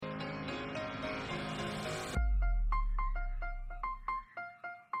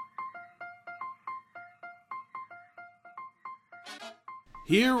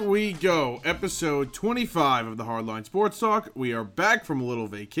Here we go, episode 25 of the Hardline Sports Talk. We are back from a little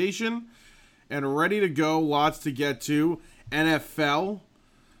vacation and ready to go. Lots to get to. NFL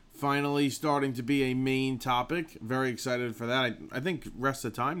finally starting to be a main topic. Very excited for that. I think rest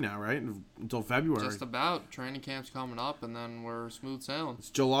of the time now, right? Until February. Just about. Training camp's coming up, and then we're smooth sailing. It's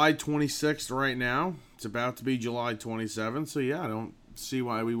July 26th right now. It's about to be July 27th. So, yeah, I don't see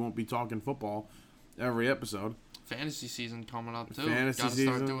why we won't be talking football every episode. Fantasy season coming up, too. Fantasy Gotta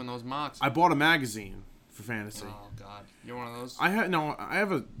season. start doing those mocks. I bought a magazine for fantasy. Oh, God. You're one of those? I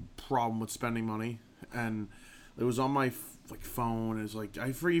have a problem with spending money, and it was on my phone. It's like I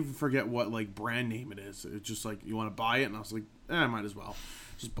even forget what brand name it is. It's just like, you want to buy it, and I was like, I might as well.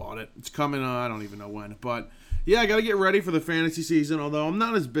 Just bought it. It's coming. I don't even know when, but yeah, I got to get ready for the fantasy season. Although I'm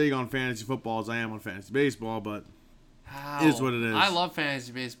not as big on fantasy football as I am on fantasy baseball, but it is what it is. I love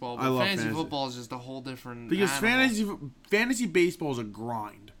fantasy baseball, but fantasy football is just a whole different because animal. fantasy baseball is a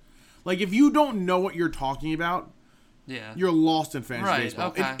grind. Like, if you don't know what you're talking about, you're lost in fantasy baseball.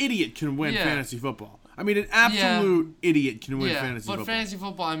 Okay. An idiot can win fantasy football. I mean, an absolute idiot can win fantasy football. But fantasy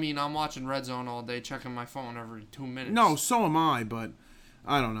football, I mean, I'm watching Red Zone all day, checking my phone every 2 minutes. No, so am I, but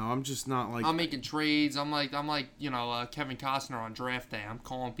I don't know. I'm just not like... I'm making trades. I'm like Kevin Costner on draft day. I'm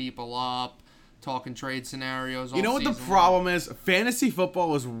calling people up, talking trade scenarios all You know what the problem is? Fantasy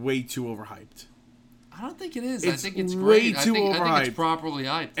football is way too overhyped. I don't think it is. It's I think it's way great. too overhyped. I think it's properly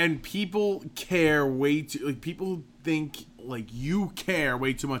hyped. And people care way too... people think, you care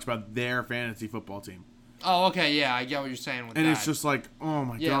way too much about their fantasy football team. Oh, okay, yeah, I get what you're saying with that. And it's just like, oh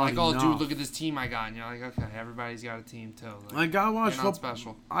my god, yeah, like, oh, enough. dude, look at this team I got. And you're like, okay, everybody's got a team, too. Like, I watch football.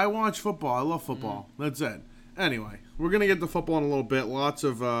 Special. I watch football. I love football. Mm-hmm. That's it. Anyway, we're going to get to football in a little bit. Lots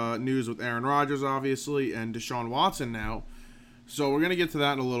of news with Aaron Rodgers, obviously, and Deshaun Watson now. So we're going to get to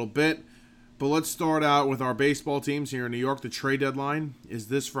that in a little bit. But let's start out with our baseball teams here in New York. The trade deadline is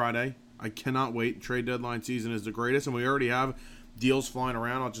this Friday. I cannot wait. Trade deadline season is the greatest, and we already have deals flying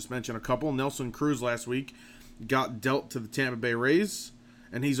around. I'll just mention a couple. Nelson Cruz last week got dealt to the Tampa Bay Rays,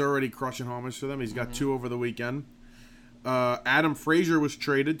 and he's already crushing homers for them. He's got 2 over the weekend. Adam Frazier was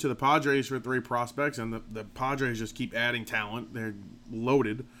traded to the Padres for 3 prospects, and the Padres just keep adding talent. They're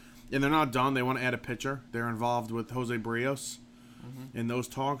loaded, and they're not done. They want to add a pitcher. They're involved with Jose Barrios in those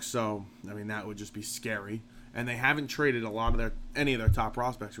talks, so, I mean, that would just be scary. And they haven't traded any of their top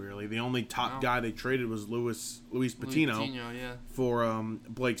prospects, really. The only top guy they traded was Luis Patino for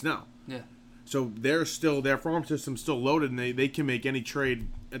Blake Snell. Yeah. So their farm system's still loaded, and they can make any trade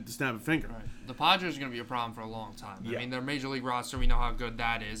at the snap of a finger. Right. The Padres are going to be a problem for a long time. Yeah. I mean, their major league roster, we know how good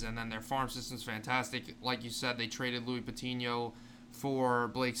that is, and then their farm system's fantastic. Like you said, they traded Luis Patino for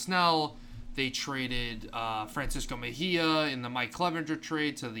Blake Snell. They traded Francisco Mejia in the Mike Clevenger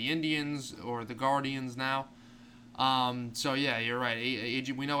trade to the Indians, or the Guardians now. So, yeah, you're right.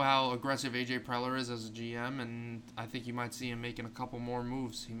 We know how aggressive A.J. Preller is as a GM, and I think you might see him making a couple more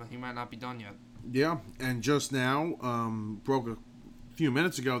moves. He might not be done yet. Yeah, and just now, broke a few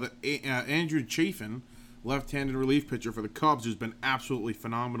minutes ago, that Andrew Chafin, left-handed relief pitcher for the Cubs, who's been absolutely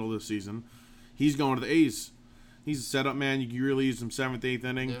phenomenal this season, he's going to the A's. He's a setup man. You can really use him 7th, 8th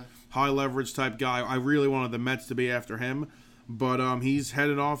inning. Yeah. High leverage type guy. I really wanted the Mets to be after him. But he's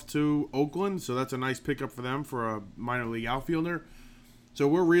headed off to Oakland, so that's a nice pickup for them for a minor league outfielder. So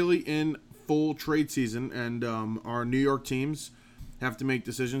we're really in full trade season, and our New York teams have to make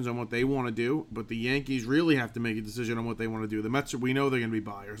decisions on what they want to do, but the Yankees really have to make a decision on what they want to do. The Mets, we know they're going to be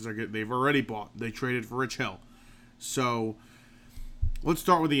buyers. They've already bought. They traded for Rich Hill. So let's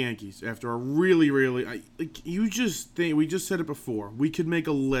start with the Yankees. After a really, we just said it before. We could make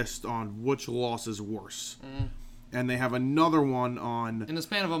a list on which loss is worse. And they have another one on... In the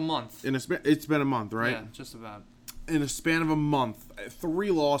span of a month. It's been a month, right? Yeah, just about. In a span of a month,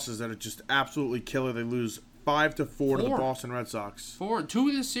 3 losses that are just absolutely killer. They lose 5-4 to the Boston Red Sox.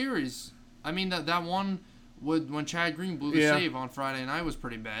 2 this series. I mean, that one when Chad Green blew the save on Friday night was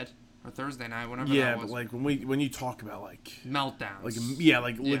pretty bad. Or Thursday night, whenever that was. Yeah, but when you talk about meltdowns.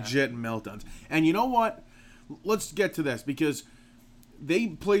 Legit meltdowns. And you know what? Let's get to this, because they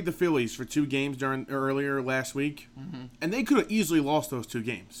played the Phillies for 2 games earlier last week, and they could have easily lost those 2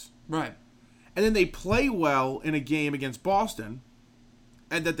 games. Right. And then they play well in a game against Boston,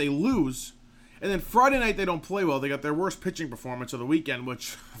 and that they lose. And then Friday night they don't play well. They got their worst pitching performance of the weekend, which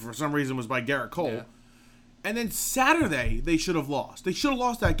for some reason was by Garrett Cole. Yeah. And then Saturday they should have lost. They should have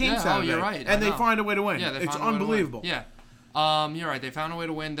lost that game Saturday. Oh, you're right. And they find a way to win. Yeah, it's unbelievable. Yeah. You're right. They found a way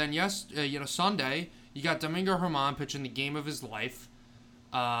to win. Then Sunday you got Domingo Germán pitching the game of his life.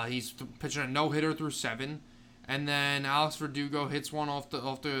 He's pitching a no-hitter through 7. And then Alex Verdugo hits one off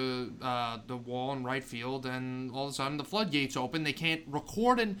the wall in right field, and all of a sudden the floodgates open. They can't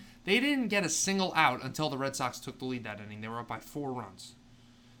record, and they didn't get a single out until the Red Sox took the lead that inning. They were up by 4 runs.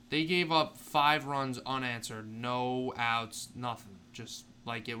 They gave up 5 runs unanswered, no outs, nothing, just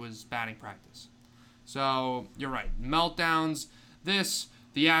like it was batting practice. So you're right, meltdowns.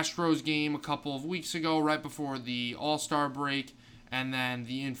 The Astros game a couple of weeks ago, right before the All-Star break. And then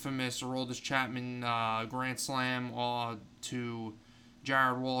the infamous Aroldis Chapman Grand Slam to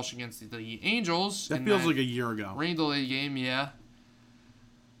Jared Walsh against the Angels. That feels like a year ago. Rain delay game, yeah.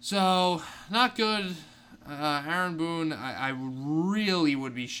 So, not good. Aaron Boone, I really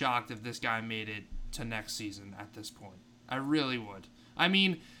would be shocked if this guy made it to next season at this point. I really would. I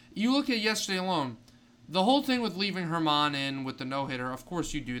mean, you look at yesterday alone. The whole thing with leaving Herman in with the no-hitter, of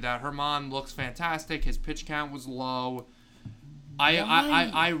course you do that. Herman looks fantastic. His pitch count was low.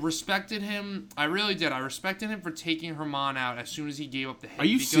 I respected him. I really did. I respected him for taking Herman out as soon as he gave up the hit. Are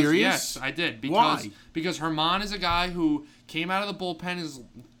you serious? Yes, I did. Why? Because Herman is a guy who came out of the bullpen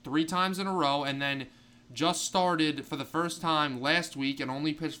 3 times in a row and then just started for the first time last week and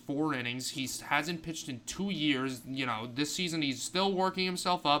only pitched 4 innings. He hasn't pitched in 2 years. This season he's still working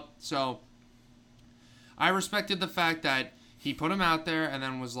himself up. So I respected the fact that he put him out there and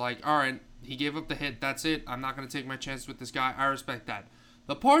then was like, all right, he gave up the hit. That's it. I'm not going to take my chances with this guy. I respect that.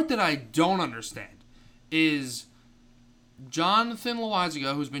 The part that I don't understand is Jonathan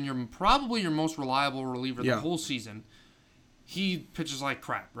Loáisiga, who's been probably your most reliable reliever the whole season. He pitches like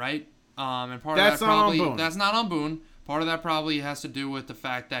crap, right? And part of that probably that's not on Boone. Part of that probably has to do with the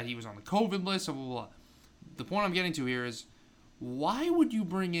fact that he was on the COVID list. Blah, blah, blah. The point I'm getting to here is, why would you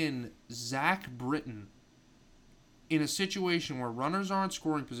bring in Zach Britton in a situation where runners are in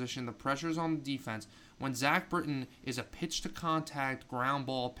scoring position, the pressure's on the defense, when Zach Britton is a pitch-to-contact ground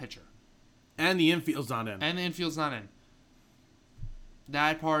ball pitcher? And the infield's not in.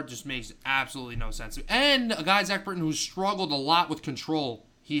 That part just makes absolutely no sense. And a guy, Zach Britton, who's struggled a lot with control.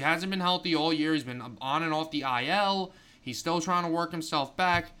 He hasn't been healthy all year. He's been on and off the IL. He's still trying to work himself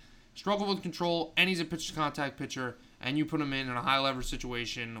back. Struggled with control, and he's a pitch-to-contact pitcher, and you put him in a high-leverage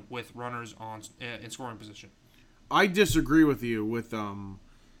situation with runners in scoring position. I disagree with you with Herman.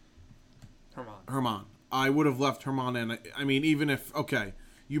 I would have left Herman in. I mean, even if, okay,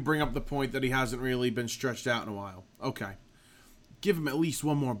 you bring up the point that he hasn't really been stretched out in a while. Okay. Give him at least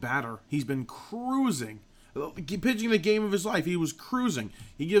one more batter. He's been cruising. Pitching the game of his life. He was cruising.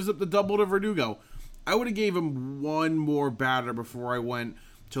 He gives up the double to Verdugo. I would have gave him one more batter before I went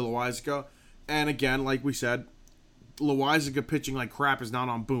to Loáisiga. And again, like we said, Loáisiga pitching like crap is not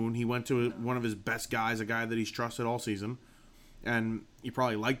on Boone. He went to one of his best guys, a guy that he's trusted all season. And he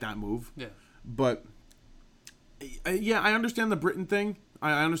probably liked that move. Yeah. But, yeah, I understand the Britton thing.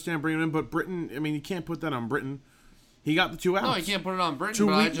 I understand bringing him in. But Britton, I mean, you can't put that on Britton. He got the 2 outs. No, you can't put it on Britton,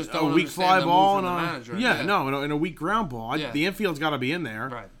 but I just don't a weak fly ball and manager. and a weak ground ball. The infield's got to be in there.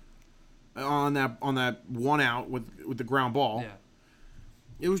 Right. On that 1 out with the ground ball. Yeah.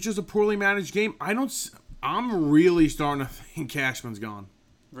 It was just a poorly managed game. I'm really starting to think Cashman's gone.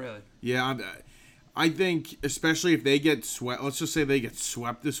 Really? Yeah, I think especially if they get swept. Let's just say they get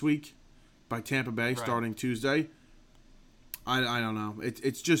swept this week by Tampa Bay starting Tuesday. I don't know.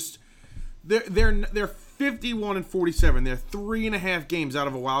 It's just they're 51-47. They're 3.5 games out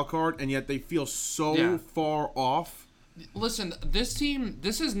of a wild card, and yet they feel so far off. Listen, this team.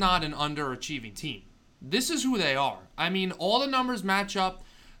 This is not an underachieving team. This is who they are. I mean, all the numbers match up.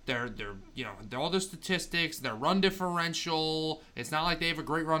 They're all the statistics, their run differential. It's not like they have a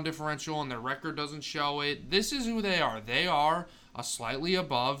great run differential and their record doesn't show it. This is who they are. They are a slightly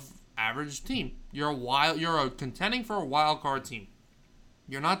above average team. You're contending for a wild card team.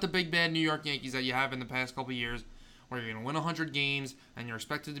 You're not the big bad New York Yankees that you have in the past couple of years, where you're going to win 100 games and you're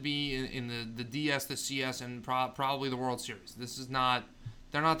expected to be in the DS, the CS, and probably the World Series. They're not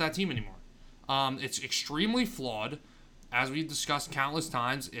that team anymore. It's extremely flawed. As we've discussed countless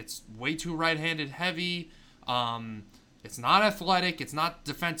times, it's way too right-handed heavy. It's not athletic. It's not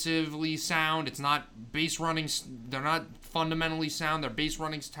defensively sound. It's not base running. They're not fundamentally sound. Their base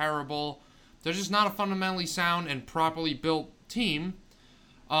running's terrible. They're just not a fundamentally sound and properly built team.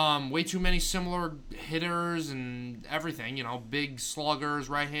 Way too many similar hitters and everything. Big sluggers,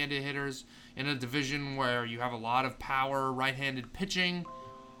 right-handed hitters in a division where you have a lot of power, right-handed pitching.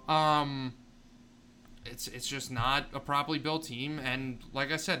 It's just not a properly built team, and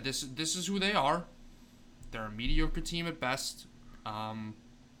like I said, this is who they are. They're a mediocre team at best, and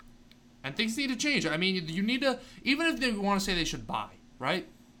things need to change. I mean, you need to, even if they want to say they should buy, right?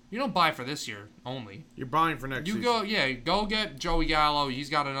 You don't buy for this year only. You're buying for next season. Go get Joey Gallo. He's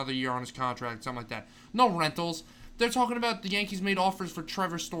got another year on his contract, something like that. No rentals. They're talking about the Yankees made offers for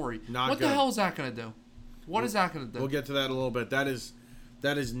Trevor Story. What the hell is that going to do? What is that going to do? We'll get to that in a little bit. That is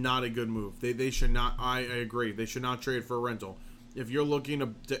not a good move. They should not. I agree. They should not trade for a rental. If you're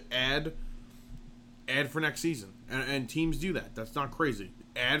looking to add for next season, and teams do that. That's not crazy.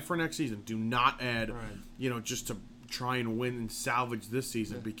 Add for next season. Do not add. Right. Just to try and win and salvage this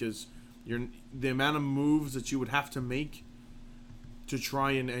season because the amount of moves that you would have to make to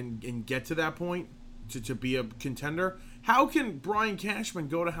try and get to that point to be a contender. How can Brian Cashman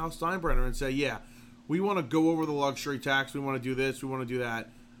go to Hal Steinbrenner and say, yeah, we want to go over the luxury tax, we want to do this, we want to do that.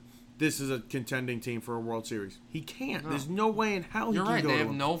 This is a contending team for a World Series. He can't. No. There's no way in hell he can go. You're right. They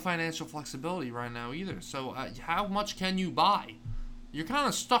have no financial flexibility right now either. So how much can you buy? You're kind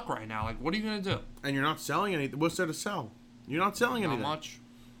of stuck right now. Like, what are you going to do? And you're not selling anything. What's there to sell? You're not selling anything. Not much.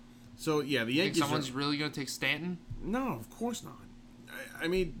 So, yeah, the Yankees... Think someone's really going to take Stanton? No, of course not. I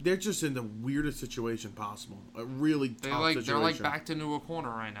mean, they're just in the weirdest situation possible. A really tough situation. They're like backed into a corner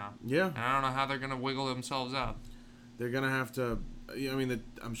right now. Yeah. And I don't know how they're going to wiggle themselves out. They're going to have to... I mean,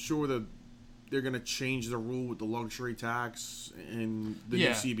 I'm sure they're going to change the rule with the luxury tax in the new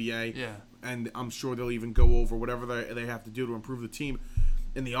CBA. Yeah. And I'm sure they'll even go over whatever they have to do to improve the team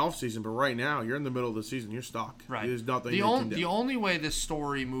in the offseason. But right now, you're in the middle of the season. You're stuck. Right. There's nothing the only way this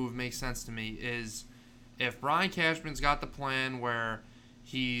Story move makes sense to me is if Brian Cashman's got the plan where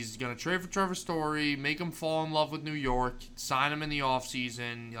he's going to trade for Trevor Story, make him fall in love with New York, sign him in the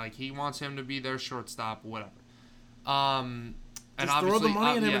offseason. Like, he wants him to be their shortstop, whatever. And just throw the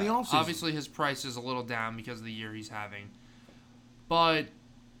money at him in the offseason. Obviously, his price is a little down because of the year he's having. But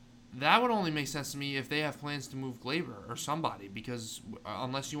that would only make sense to me if they have plans to move Glaber or somebody. Because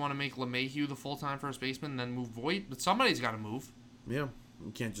unless you want to make LeMahieu the full-time first baseman, then move Voit. But somebody's got to move. Yeah.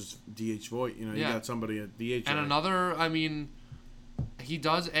 You can't just DH Voit. You got somebody at DH. And another, I mean, he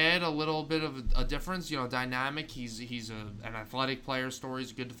does add a little bit of a difference. Dynamic. He's an athletic player. Story.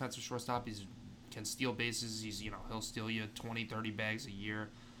 He's a good defensive shortstop. He's can steal bases. He'll steal you 20, 30 bags a year.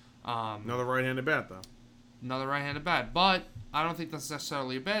 Another right-handed bat, though. Another right-handed bat. But I don't think that's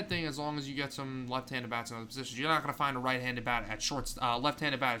necessarily a bad thing as long as you get some left-handed bats in other positions. You're not going to find a right-handed bat at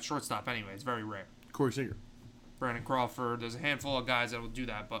left-handed bat at shortstop anyway. It's very rare. Corey Seager. Brandon Crawford. There's a handful of guys that will do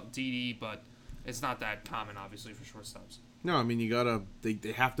that, but Didi, but it's not that common, obviously, for shortstops. No, I mean,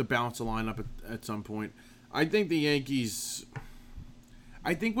 they have to balance the lineup at some point. I think the Yankees...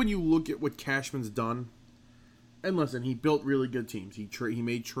 I think when you look at what Cashman's done, and listen, he built really good teams. He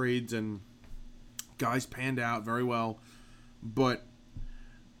made trades and guys panned out very well. But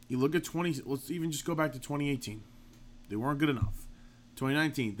you look at let's even just go back to 2018. They weren't good enough.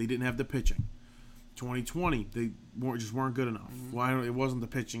 2019, they didn't have the pitching. 2020, they weren't good enough. Mm-hmm. It wasn't the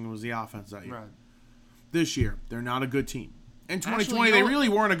pitching, it was the offense that year. Right. This year, they're not a good team. In 2020, they really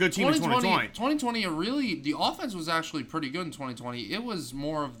weren't a good team in 2020. 2020, the offense was actually pretty good in 2020. It was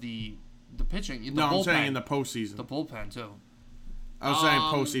more of the pitching. The bullpen. I'm saying in the postseason. The bullpen, too. I was saying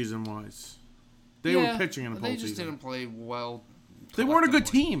postseason-wise. They were pitching in the postseason. They just didn't play well. They weren't a good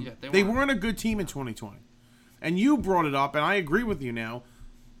team. Yeah, they weren't a good team in 2020. And you brought it up, and I agree with you now.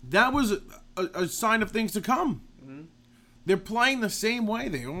 That was a sign of things to come. Mm-hmm. They're playing the same way.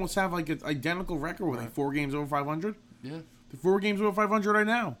 They almost have like an identical record with 4 games over 500. Yeah. 4 games over 500 right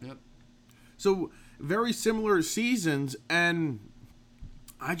now. Yep. So, very similar seasons, and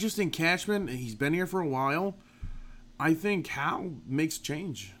I just think Cashman, he's been here for a while. I think Hal makes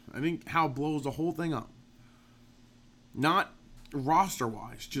change. I think Hal blows the whole thing up. Not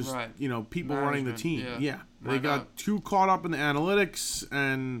roster-wise, just, people running the team. Yeah. They got too caught up in the analytics,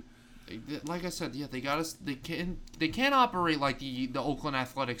 and... Like I said, they can't operate like the Oakland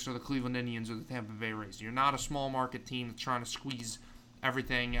Athletics or the Cleveland Indians or the Tampa Bay Rays. You're not a small market team that's trying to squeeze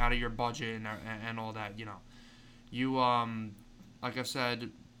everything out of your budget and all that. You like I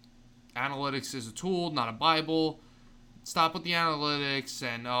said, analytics is a tool, not a Bible. Stop with the analytics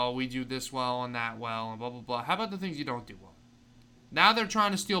and we do this well and that well and blah blah blah. How about the things you don't do well? Now they're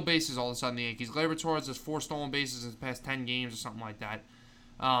trying to steal bases all of a sudden. The Yankees. Gleyber Torres has 4 stolen bases in the past 10 games or something like that.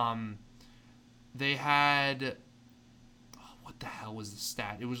 They had, what the hell was the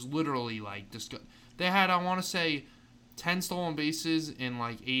stat? It was literally like, they had, I want to say, 10 stolen bases in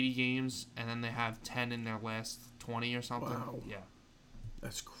like 80 games, and then they have 10 in their last 20 or something. Wow. Yeah.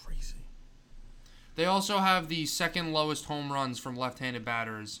 That's crazy. They also have the second lowest home runs from left-handed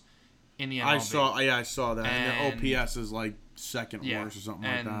batters in the MLB. I saw that. And their OPS is like second worst or something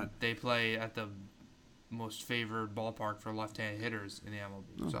like that. And they play at the most favored ballpark for left-handed hitters in the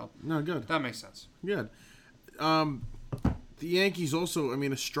MLB. So no, good. That makes sense. Good. the Yankees also, I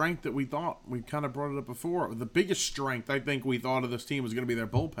mean, a strength that we thought, we kind of brought it up before. The biggest strength I think we thought of this team was going to be their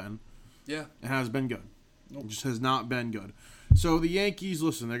bullpen. Yeah. It has been good. Nope. It just has not been good. So the Yankees,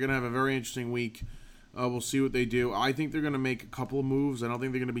 listen, they're going to have a very interesting week. We'll see what they do. I think they're going to make a couple of moves. I don't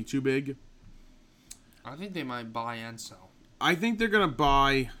think they're going to be too big. I think they might buy and sell. I think they're going to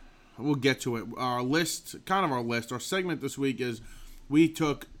buy. We'll get to it. Our list, our segment this week is we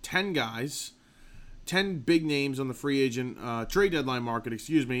took 10 guys, 10 big names on the free agent trade deadline market,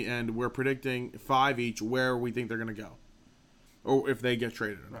 and we're predicting 5 each where we think they're going to go, or if they get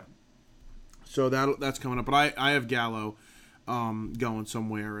traded or not. Right. So that's coming up. But I have Gallo going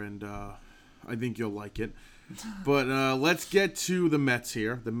somewhere, and I think you'll like it. But let's get to the Mets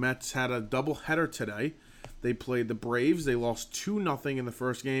here. The Mets had a doubleheader today. They played the Braves. They lost 2-0 in the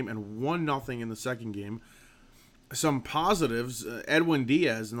first game and 1-0 in the second game. Some positives, Edwin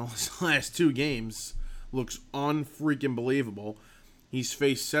Diaz in the last 2 games looks unfreaking believable. He's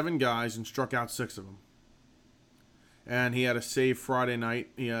faced 7 guys and struck out 6 of them. And he had a save Friday night.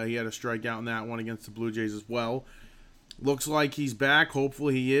 He had a strikeout in that one against the Blue Jays as well. Looks like he's back.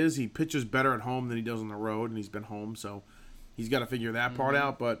 Hopefully he is. He pitches better at home than he does on the road, and he's been home, so he's got to figure that part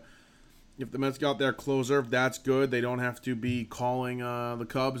out. But if the Mets got their closer, that's good. They don't have to be calling the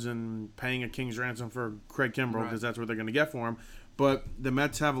Cubs and paying a king's ransom for Craig Kimbrell because that's what they're going to get for him. But the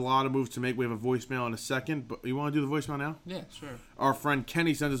Mets have a lot of moves to make. We have a voicemail in a second. But you want to do the voicemail now? Yeah, sure. Our friend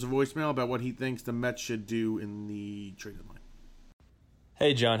Kenny sent us a voicemail about what he thinks the Mets should do in the trade deadline.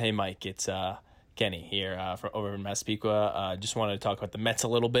 Hey, John. Hey, Mike. It's Kenny here from over in Massapequa. Just wanted to talk about the Mets a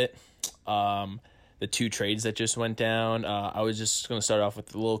little bit. The 2 trades that just went down. I was just going to start off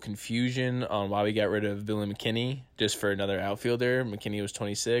with a little confusion on why we got rid of Billy McKinney just for another outfielder. McKinney was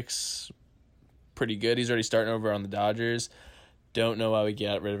 26. Pretty good. He's already starting over on the Dodgers. Don't know why we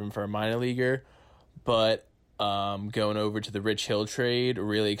got rid of him for a minor leaguer. But going over to the Rich Hill trade,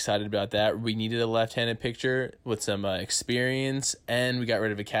 really excited about that. We needed a left-handed pitcher with some experience, and we got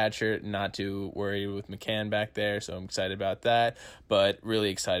rid of a catcher, not too worried with McCann back there, so I'm excited about that. But really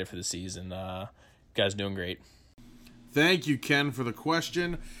excited for the season. Guys doing great. Thank you, Ken, for the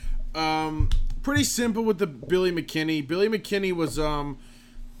question. Pretty simple with the Billy McKinney. Billy McKinney was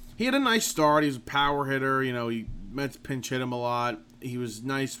he had a nice start. He was a power hitter. You know, Mets pinch hit him a lot. He was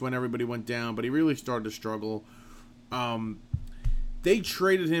nice when everybody went down, but he really started to struggle. They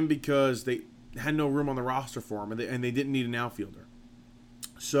traded him because they had no room on the roster for him, and they didn't need an outfielder.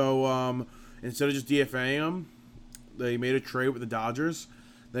 So instead of just DFAing him, they made a trade with the Dodgers.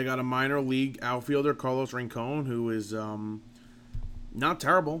 They got a minor league outfielder, Carlos Rincon, who is not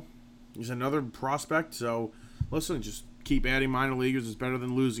terrible. He's another prospect. So, listen, just keep adding minor leaguers. It's better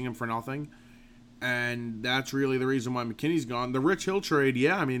than losing him for nothing. And that's really the reason why McKinney's gone. The Rich Hill trade,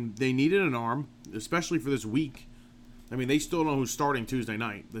 yeah, I mean, they needed an arm, especially for this week. I mean, they still don't know who's starting Tuesday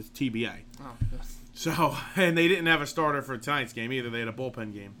night. That's TBA. Oh, yes. So, and they didn't have a starter for tonight's game either. They had a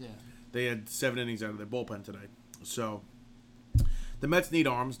bullpen game. Yeah. They had 7 innings out of their bullpen today. So, the Mets need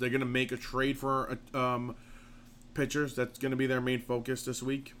arms. They're going to make a trade for pitchers. That's going to be their main focus this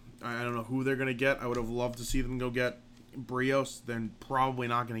week. I don't know who they're going to get. I would have loved to see them go get Brios. They're probably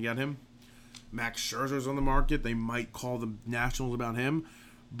not going to get him. Max Scherzer's on the market. They might call the Nationals about him.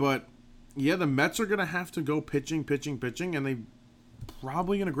 But, yeah, the Mets are going to have to go pitching, and they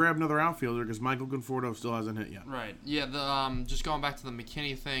probably going to grab another outfielder because Michael Conforto still hasn't hit yet. Right. Yeah, just going back to the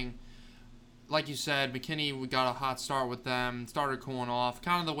McKinney thing, like you said, McKinney, we got a hot start with them, started cooling off.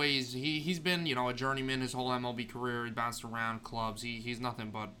 Kind of the way he's been, a journeyman his whole MLB career. He bounced around clubs. He's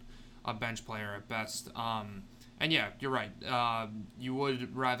nothing but a bench player at best. And yeah, you're right. You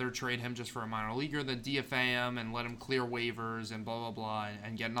would rather trade him just for a minor leaguer than DFA him and let him clear waivers and blah, blah, blah,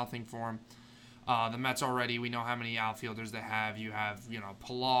 and get nothing for him. The Mets already, we know how many outfilders they have. You have,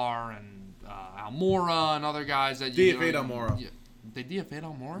 Pilar and Almora and other guys that you DFA'd Almora. Yeah, they DFA'd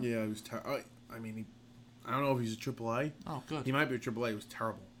Almora? Yeah, he was I don't know if he's a AAA. Oh, good. He might be a AAA. It was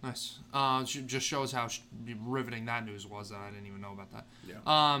terrible. Nice. Just shows how riveting that news was that I didn't even know about that.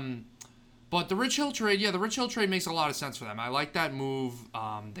 Yeah. But the Rich Hill trade, makes a lot of sense for them. I like that move.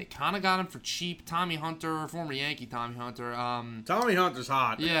 They kind of got him for cheap. Tommy Hunter, former Yankee Tommy Hunter. Tommy Hunter's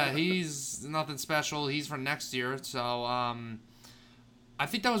hot. Yeah, he's nothing special. He's for next year. So I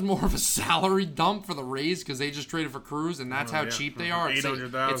think that was more of a salary dump for the Rays because they just traded for Cruz, and that's how cheap they are.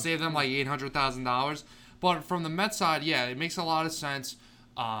 It saved them like $800,000. But from the Mets side, yeah, it makes a lot of sense.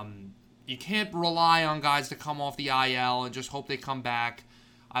 You can't rely on guys to come off the IL and just hope they come back.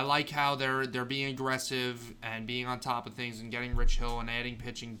 I like how they're being aggressive and being on top of things and getting Rich Hill and adding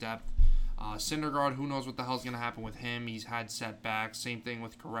pitching depth. Syndergaard, who knows what the hell's going to happen with him? He's had setbacks. Same thing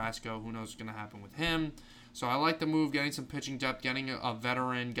with Carrasco. Who knows what's going to happen with him? So I like the move, getting some pitching depth, getting a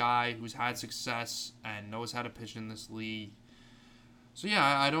veteran guy who's had success and knows how to pitch in this league. So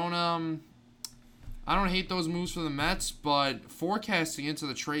yeah, I don't hate those moves for the Mets, but forecasting into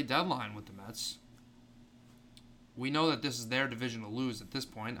the trade deadline with the Mets, we know that this is their division to lose at this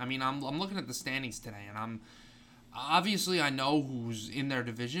point. I mean, I'm looking at the standings today, and I know who's in their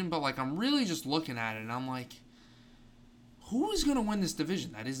division, but like I'm really just looking at it, and I'm like, who is going to win this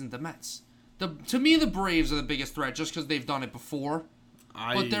division that isn't the Mets? To me, the Braves are the biggest threat just because they've done it before.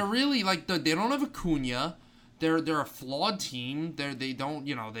 But they're really like they don't have Acuna. They're a flawed team. They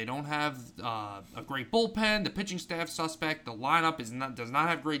don't have a great bullpen. The pitching staff suspect. The lineup does not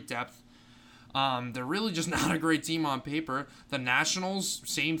have great depth. They're really just not a great team on paper. The Nationals,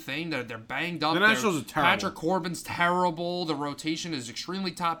 same thing. They're banged up. The Nationals are terrible. Patrick Corbin's terrible. The rotation is extremely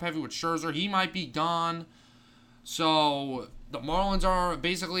top heavy with Scherzer. He might be gone. So the Marlins are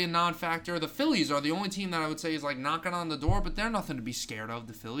basically a non-factor. The Phillies are the only team that I would say is like knocking on the door, but they're nothing to be scared of.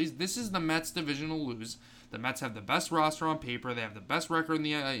 The Phillies. This is the Mets' division to lose. The Mets have the best roster on paper. They have the best record in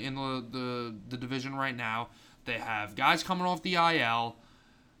the division right now. They have guys coming off the IL.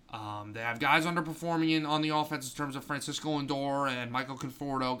 They have guys underperforming on the offense in terms of Francisco Lindor and Michael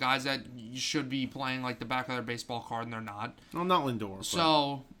Conforto, guys that should be playing like the back of their baseball card, and they're not. Well, not Lindor.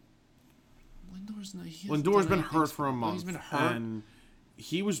 So Lindor's been hurt for a month. He's been hurt. And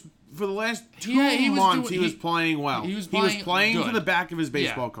he was, for the last 2 months, he was playing well. He was playing to the back of his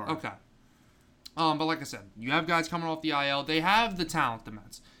baseball card. Okay. But like I said, you have guys coming off the IL. They have the talent, the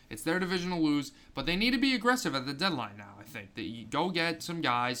Mets. It's their division to lose, but they need to be aggressive at the deadline now, I think. That you go get some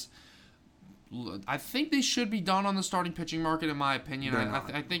guys. I think they should be done on the starting pitching market, in my opinion.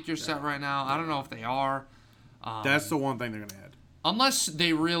 I think you're set right now. I don't know if they are. That's the one thing they're going to add. Unless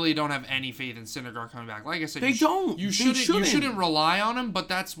they really don't have any faith in Syndergaard coming back. Like I said, you shouldn't rely on him, but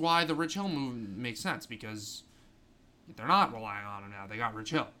that's why the Rich Hill move makes sense, because they're not relying on him now. They got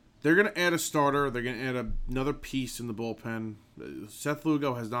Rich Hill. They're going to add a starter. They're going to add another piece in the bullpen. Seth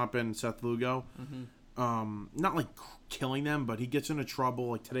Lugo has not been Seth Lugo. Mm-hmm. Not like killing them, but he gets into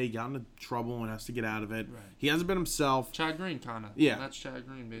trouble. Like today, he got into trouble and has to get out of it. Right. He hasn't been himself. Chad Green, kind of. Yeah. That's Chad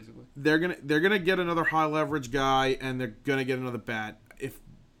Green, basically. They're gonna get another high leverage guy, and they're gonna get another bat. If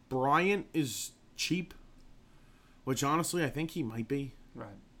Bryant is cheap, which honestly I think he might be. Right.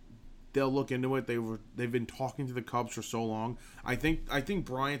 They'll look into it. They've been talking to the Cubs for so long. I think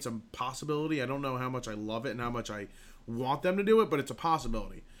Bryant's a possibility. I don't know how much I love it and how much I want them to do it, but it's a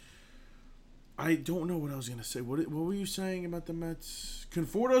possibility. I don't know what I was gonna say. What were you saying about the Mets?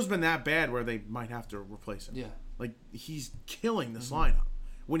 Conforto's been that bad where they might have to replace him. Yeah, like he's killing this lineup.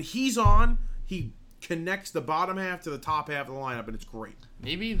 When he's on, he connects the bottom half to the top half of the lineup, and it's great.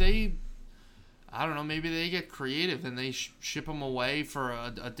 Maybe they get creative and they ship him away for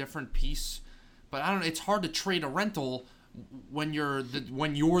a different piece. But I don't know. It's hard to trade a rental when you're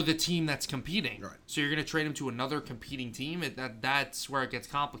the team that's competing. Right. So you're going to trade him to another competing team. That's where it gets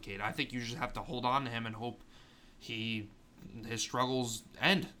complicated. I think you just have to hold on to him and hope his struggles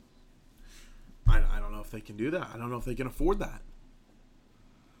end. I don't know if they can do that. I don't know if they can afford that.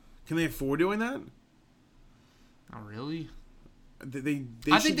 Can they afford doing that? Not really. They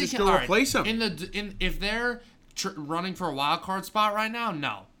should just go replace him. If they're running for a wild card spot right now,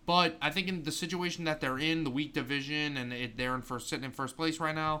 no. But I think in the situation that they're in, the weak division, and they're sitting in first place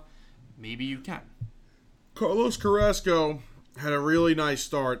right now, maybe you can. Carlos Carrasco had a really nice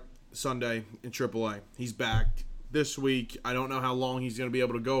start Sunday in AAA. He's back this week. I don't know how long he's going to be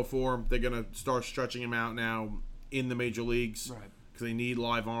able to go for. They're going to start stretching him out now in the major leagues because they need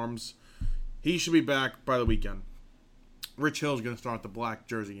live arms. He should be back by the weekend. Rich Hill's going to start the black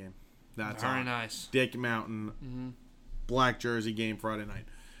jersey game. That's very nice. Dick Mountain, black jersey game Friday night.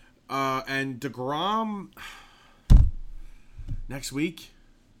 And DeGrom next week,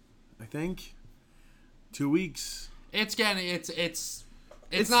 I think. 2 weeks. It's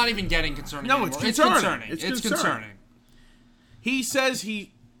not even getting concerning. No, anymore. it's concerning. It's concerning. He says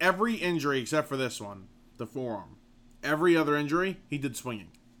every injury except for this one, the forearm, every other injury he did swinging.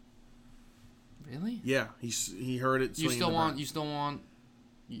 Really? Yeah, he heard it. You're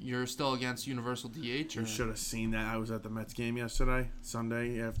still against universal DH? Or? You should have seen that. I was at the Mets game yesterday,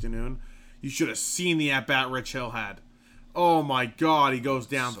 Sunday afternoon. You should have seen the at-bat Rich Hill had. Oh, my God. He goes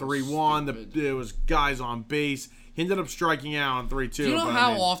down 3-1. There was guys on base. He ended up striking out on 3-2. Do you know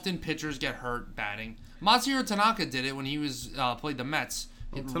how often pitchers get hurt batting? Masahiro Tanaka did it when he played the Mets.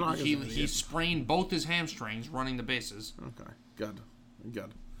 He sprained both his hamstrings running the bases. Okay, good.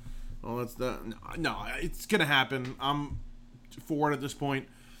 Well, that's no, it's going to happen. I'm for it at this point.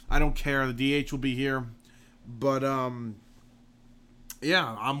 I don't care. The DH will be here. But,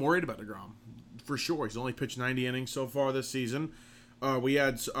 yeah, I'm worried about DeGrom. for sure. He's only pitched 90 innings so far this season. We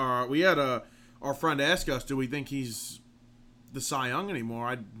had our friend ask us, do we think he's the Cy Young anymore?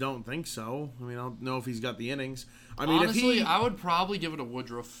 I don't think so. I mean, I don't know if he's got the innings. I mean, honestly, I would probably give it to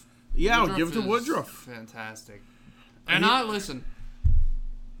Woodruff. Yeah, I would give it to Woodruff. Fantastic. And listen,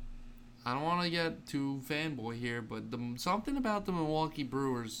 I don't want to get too fanboy here, but something about the Milwaukee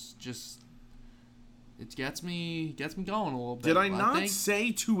Brewers just it gets me going a little bit. Did I not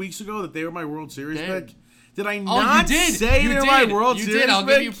say 2 weeks ago that they were my World Series pick? Did I you not did. say they're my World Series pick? You did. I'll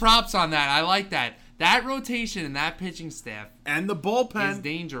give you props on that. I like that. That rotation and that pitching staff and the bullpen is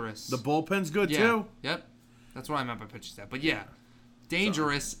dangerous. The bullpen's good too. Yep. That's what I meant by pitching staff. But yeah,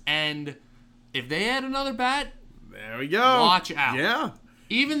 dangerous. And if they add another bat, there we go. Watch out. Yeah.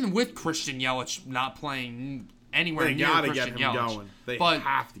 Even with Christian Yelich not playing anywhere near Christian Yelich, going. They but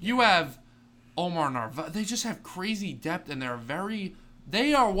have to get you have Omar Narvaez. They just have crazy depth, and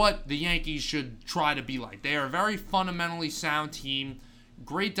they are what the Yankees should try to be like. They are a very fundamentally sound team.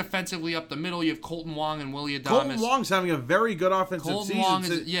 Great defensively up the middle. You have Colton Wong and Willie Adames. Colton Wong's having a very good offensive season. Wong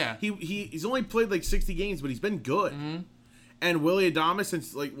is, he's only played like 60 games, but he's been good. Mm-hmm. And Willie Adames,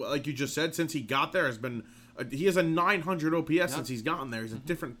 since like you just said, since he got there, he has a 900 OPS since he's gotten there. He's a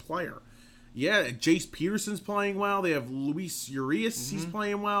different player. Yeah, Jace Peterson's playing well. They have Luis Urias. He's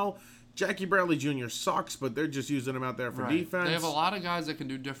playing well. Jackie Bradley Jr. sucks, but they're just using him out there for defense. They have a lot of guys that can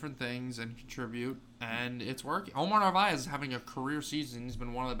do different things and contribute, and it's working. Omar Narvaez is having a career season. He's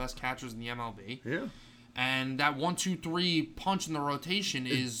been one of the best catchers in the MLB. Yeah. And that 1-2-3 punch in the rotation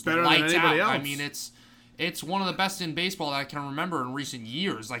is better lights than anybody out. else. I mean, it's one of the best in baseball that I can remember in recent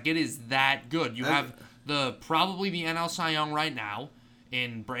years. Like, it is that good. You have probably the NL Cy Young right now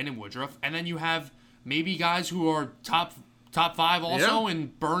in Brandon Woodruff, and then you have maybe guys who are top 5 also in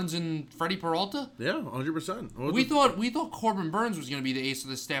Burns and Freddie Peralta. Yeah, 100%. We thought Corbin Burns was going to be the ace of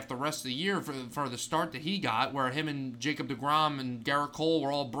the staff the rest of the year for the start that he got, where him and Jacob deGrom and Garrett Cole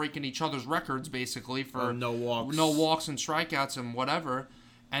were all breaking each other's records basically for no walks and strikeouts and whatever.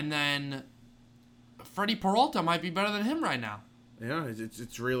 And then Freddie Peralta might be better than him right now. Yeah,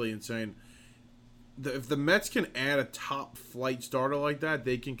 it's really insane. If the Mets can add a top flight starter like that,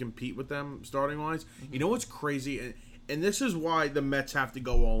 they can compete with them starting wise. You know what's crazy? And this is why the Mets have to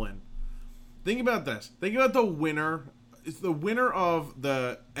go all in. Think about this. Think about the winner. It's the winner of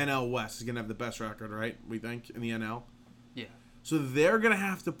the NL West is going to have the best record, right? We think, in the NL. Yeah. So they're going to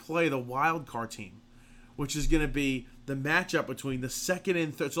have to play the wild card team, which is going to be the matchup between the second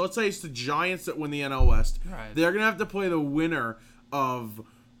and third. So let's say it's the Giants that win the NL West. Right. They're going to have to play the winner of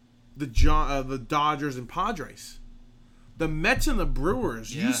the Dodgers and Padres. The Mets and the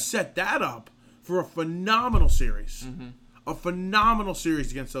Brewers, you set that up for a phenomenal series. Mm-hmm. A phenomenal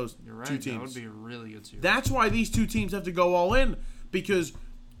series against those two teams. That would be a really good series. That's why these two teams have to go all in, because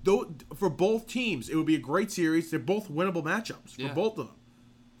for both teams, it would be a great series. They're both winnable matchups for both of them.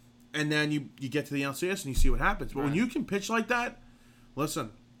 And then you get to the LCS and you see what happens. But when you can pitch like that,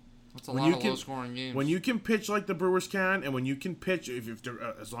 listen. That's a lot of low-scoring games. When you can pitch like the Brewers can, and when you can pitch,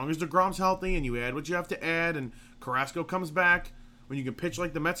 as long as DeGrom's healthy and you add what you have to add and Carrasco comes back, when you can pitch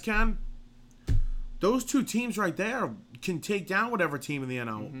like the Mets can, those two teams right there can take down whatever team in the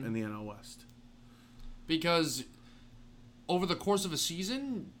NL West. Because over the course of a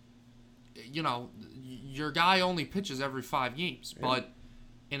season, your guy only pitches every 5 games. Yeah. But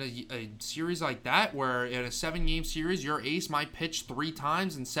in a series like that, where in a 7-game series, your ace might pitch 3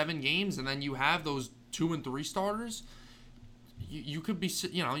 times in 7 games, and then you have those 2 and 3 starters, you could be,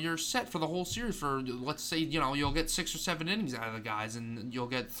 you're set for the whole series for, let's say, you'll get 6 or 7 innings out of the guys, and you'll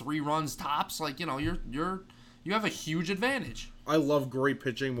get 3 runs tops. Like, you have a huge advantage. I love great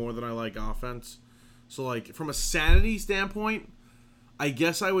pitching more than I like offense. So, like, from a sanity standpoint, I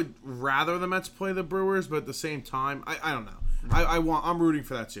guess I would rather the Mets play the Brewers, but at the same time, I don't know. I'm rooting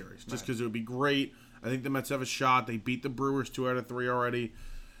for that series just because it would be great. I think the Mets have a shot. They beat the Brewers 2 out of 3 already.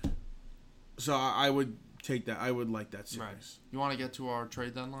 So I would take that. I would like that series. Right. You want to get to our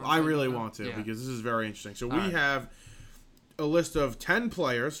trade deadline? I really want to because this is very interesting. So we have a list of 10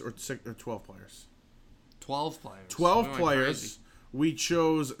 players or 12 players. 12 players. 12 players. Crazy. We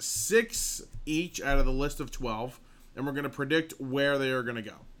chose 6 each out of the list of 12, and we're going to predict where they are going to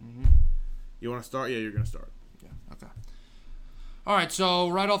go. Mm-hmm. You want to start? Yeah, you're going to start. Yeah. Okay. All right, so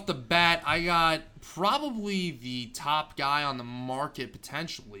right off the bat, I got probably the top guy on the market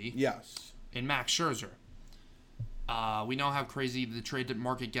potentially. Yes. In Max Scherzer. We know how crazy the trade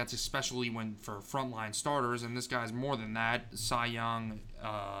market gets, especially for frontline starters, and this guy's more than that. Cy Young,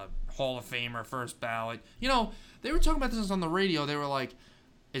 Hall of Famer, first ballot. They were talking about this on the radio. They were like,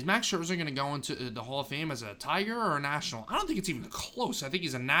 is Max Scherzer going to go into the Hall of Fame as a Tiger or a National? I don't think it's even close. I think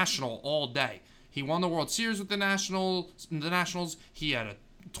he's a National all day. He won the World Series with the Nationals. He had a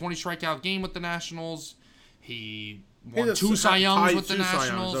 20 strikeout game with the Nationals. He won 2 Cy Youngs with the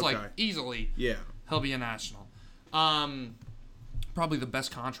Nationals. Okay. Like, easily. Yeah. He'll be a National. Probably the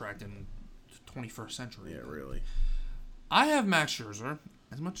best contract in the 21st century. Yeah, really. I have Max Scherzer.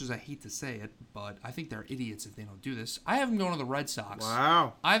 As much as I hate to say it, but I think they're idiots if they don't do this. I have him going to the Red Sox.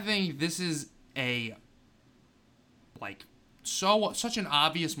 Wow. I think this is such an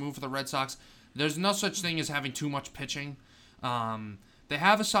obvious move for the Red Sox. There's no such thing as having too much pitching. They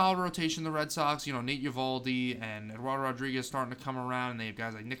have a solid rotation, the Red Sox. You know, Nate Eovaldi and Eduardo Rodriguez starting to come around, and they have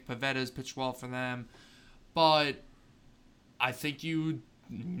guys like Nick Pavetta's pitched well for them. But I think you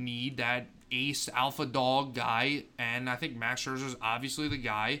need that ace alpha dog guy, and I think Max Scherzer's obviously the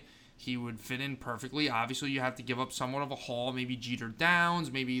guy. He would fit in perfectly. Obviously, you have to give up somewhat of a haul, maybe Jeter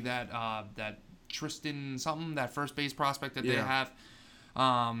Downs, maybe that Tristan something, that first base prospect that they have.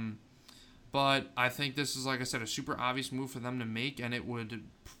 But I think this is, like I said, a super obvious move for them to make, and it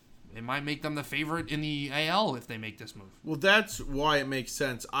might make them the favorite in the AL if they make this move. Well, that's why it makes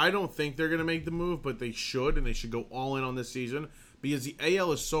sense. I don't think they're going to make the move, but they should, and they should go all in on this season because the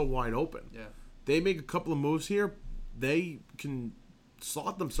AL is so wide open. Yeah. They make a couple of moves here, they can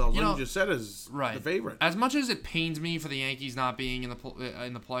slot themselves, like you just said, as the favorite. As much as it pains me for the Yankees not being in the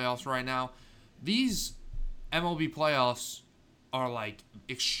playoffs right now, these MLB playoffs are like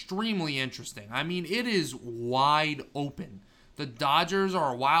extremely interesting. I mean, it is wide open. The Dodgers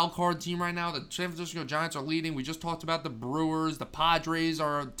are a wild card team right now. The San Francisco Giants are leading. We just talked about the Brewers. The Padres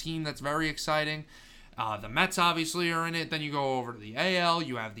are a team that's very exciting. The Mets obviously are in it. Then you go over to the AL.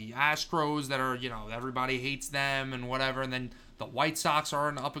 You have the Astros that are, everybody hates them and whatever. And then the White Sox are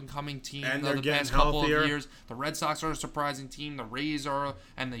an up-and-coming team and the getting past couple healthier. of years. The Red Sox are a surprising team. The Rays are,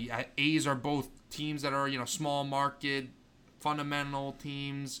 and the A's are both teams that are, small market, fundamental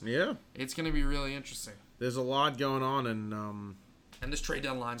teams. Yeah. It's going to be really interesting. There's a lot going on, and this trade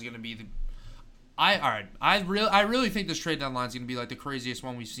deadline is going to be I really think this trade deadline is going to be like the craziest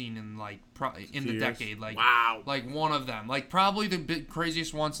one we've seen in the decade. Like, wow. Like one of them. Like probably the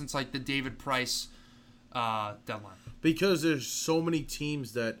craziest one since like the David Price deadline. Because there's so many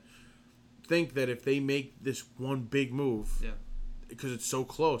teams that think that if they make this one big move, because it's so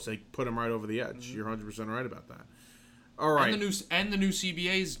close, they put them right over the edge. Mm-hmm. You're 100% right about that. All right. And the new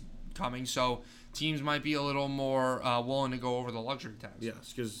CBA's coming, so teams might be a little more willing to go over the luxury tax.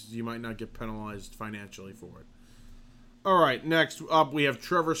 Yes, because you might not get penalized financially for it. All right, next up we have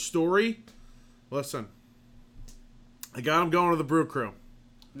Trevor Story. Listen, I got him going to the Brew Crew.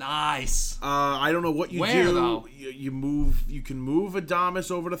 Nice. I don't know what you Where, do. Though? You can move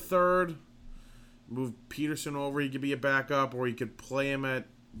Adames over to third, move Peterson over. He could be a backup, or you could play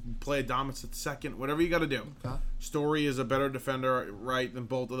Adames at second. Whatever you got to do. Okay. Story is a better defender, right, than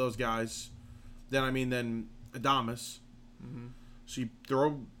both of those guys. Than Adames. Mm-hmm. So you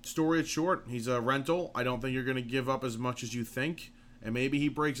throw Story at short. He's a rental. I don't think you're going to give up as much as you think. And maybe he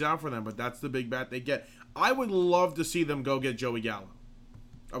breaks out for them, but that's the big bet they get. I would love to see them go get Joey Gallo.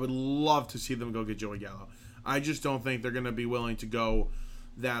 I would love to see them go get Joey Gallo. I just don't think they're going to be willing to go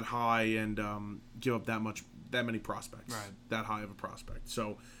that high and give up that many prospects. Right. That high of a prospect.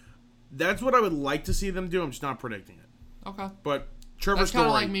 So that's what I would like to see them do. I'm just not predicting it. Okay. But Trevor That's Story. kind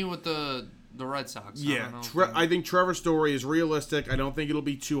of like me with the Red Sox. Yeah, I think Trevor Story is realistic. I don't think it'll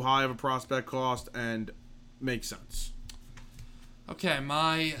be too high of a prospect cost and makes sense. Okay,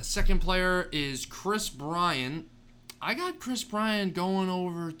 my second player is Chris Bryant. I got Chris Bryant going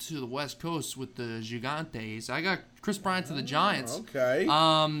over to the West Coast with the Gigantes. I got Chris Bryant to the Giants. Okay. You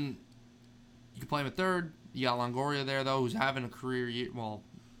can play him at third. You got Longoria there, though, who's having a career year. Well,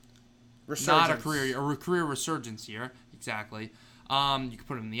 not a career year, a career resurgence year. Exactly. You could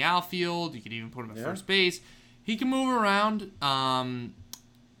put him in the outfield. You could even put him at first base. He can move around.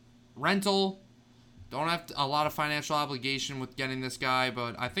 Rental. Don't have a lot of financial obligation with getting this guy,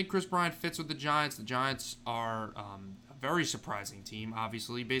 but I think Chris Bryant fits with the Giants. The Giants are a very surprising team,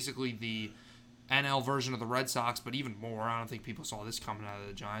 obviously. Basically the NL version of the Red Sox, but even more. I don't think people saw this coming out of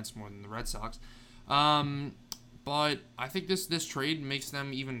the Giants more than the Red Sox. But I think this trade makes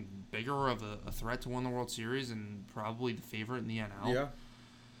them even bigger of a threat to win the World Series and probably the favorite in the NL. Yeah.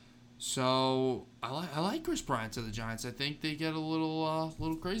 So I like Chris Bryant to the Giants. I think they get a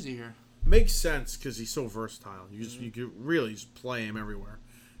little crazy here. Makes sense because he's so versatile. You could really just play him everywhere.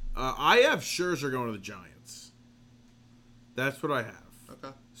 I have Scherzer going to the Giants. That's what I have.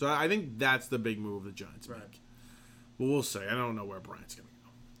 Okay. So I think that's the big move the Giants make. But we'll see. I don't know where Bryant's going to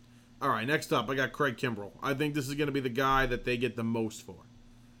go. All right, next up, I got Craig Kimbrell. I think this is going to be the guy that they get the most for.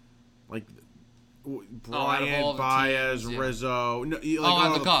 like out of all Bryant, the Baez, teams, yeah. Rizzo,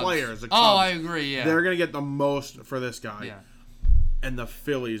 all the Cubs. players. The Oh, Cubs, I agree. Yeah, they're gonna get the most for this guy. yeah. And the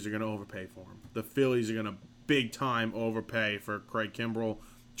Phillies are gonna overpay for him. The Phillies are gonna big time overpay for Craig Kimbrell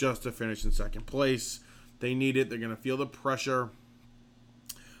just to finish in second place. They need it. They're gonna feel the pressure.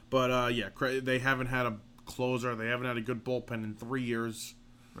 But they haven't had a closer. They haven't had a good bullpen in 3 years.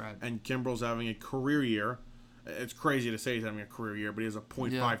 Right. And Kimbrell's having a career year. It's crazy to say he's having a career year, but he has a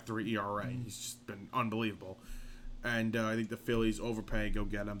 .53 ERA. He's just been unbelievable. And I think the Phillies overpay, go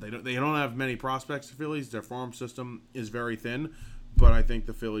get him. They don't have many prospects, the Phillies. Their farm system is very thin, but I think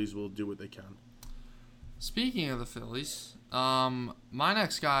the Phillies will do what they can. Speaking of the Phillies, my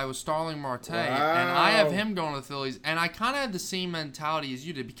next guy was Starling Marte, and I have him going to the Phillies. And I kind of had the same mentality as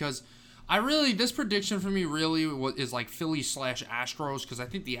you did because this prediction for me really is like Phillies / Astros because I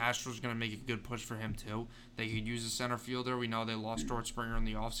think the Astros are going to make a good push for him too. They could use a center fielder. We know they lost George Springer in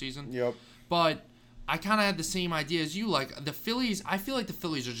the offseason. Yep. But I kind of had the same idea as you. Like the Phillies, I feel like the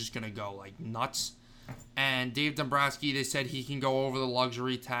Phillies are just going to go like nuts. And Dave Dombrowski, they said he can go over the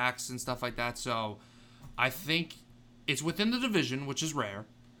luxury tax and stuff like that. So I think it's within the division, which is rare.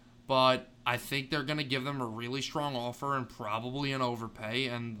 But I think they're going to give them a really strong offer and probably an overpay.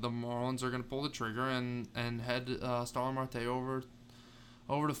 And the Marlins are going to pull the trigger and head Starling Marte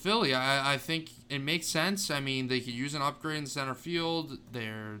over to Philly. I think it makes sense. I mean, they could use an upgrade in center field.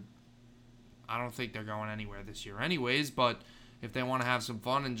 I don't think they're going anywhere this year anyways. But if they want to have some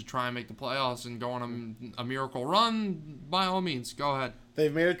fun and to try and make the playoffs and go on a miracle run, by all means, go ahead.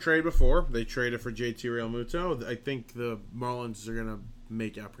 They've made a trade before. They traded for JT Realmuto. I think the Marlins are going to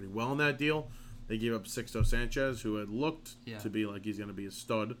make out pretty well in that deal. They gave up Sixto Sanchez, who had looked to be like he's going to be a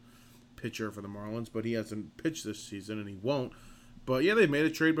stud pitcher for the Marlins, but he hasn't pitched this season, and he won't. But, yeah, they've made a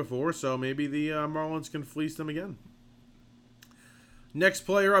trade before, so maybe the Marlins can fleece them again. Next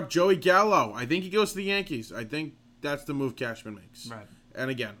player up, Joey Gallo. I think he goes to the Yankees. I think that's the move Cashman makes. Right.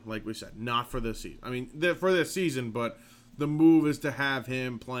 And, again, like we said, not for this season. I mean, for this season, but the move is to have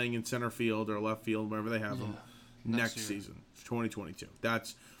him playing in center field or left field, wherever they have him, next season, 2022.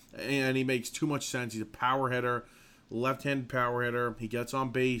 And he makes too much sense. He's a power hitter, left-handed power hitter. He gets on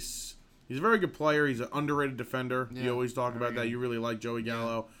base. He's a very good player. He's an underrated defender. Yeah, you always talk about that. You really like Joey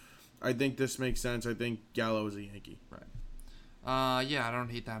Gallo. Yeah. I think this makes sense. I think Gallo is a Yankee. Right. I don't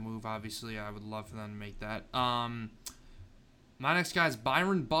hate that move. Obviously, I would love for them to make that. My next guy is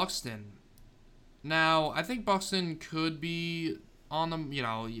Byron Buxton. Now, I think Buxton could be on them,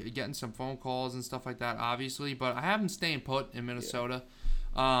 getting some phone calls and stuff like that, obviously. But I have him staying put in Minnesota.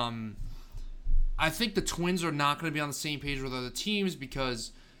 I think the Twins are not going to be on the same page with other teams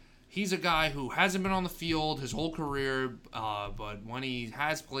because he's a guy who hasn't been on the field his whole career, but when he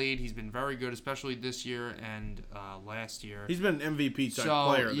has played, he's been very good, especially this year and last year. He's been an MVP type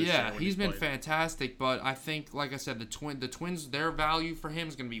player this year. Yeah, he's been fantastic, but I think, like I said, the Twins, their value for him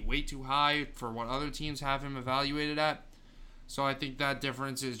is going to be way too high for what other teams have him evaluated at. So I think that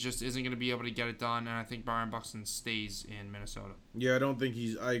difference isn't going to be able to get it done, and I think Byron Buxton stays in Minnesota. Yeah,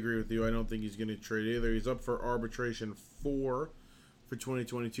 I agree with you. I don't think he's going to trade either. He's up for arbitration for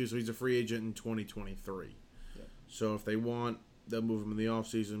 2022, so he's a free agent in 2023. Yeah. So if they want, they'll move him in the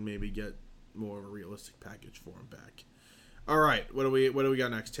offseason, maybe get more of a realistic package for him back. All right, what do we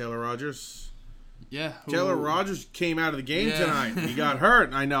got next? Taylor Rogers? Yeah. Taylor Rogers came out of the game tonight. He got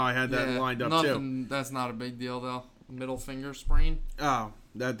hurt. I know, I had that lined up too. That's not a big deal, though. Middle finger sprain. Oh,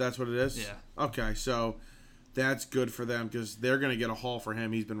 that's what it is? Yeah. Okay, so that's good for them because they're going to get a haul for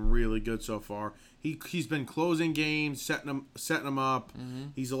him. He's been really good so far. He's been closing games, setting them up. Mm-hmm.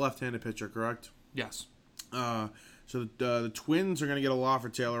 He's a left-handed pitcher, correct? Yes. So the Twins are going to get a lot for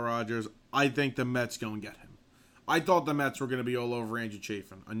Taylor Rogers. I think the Mets go and get him. I thought the Mets were going to be all over Andrew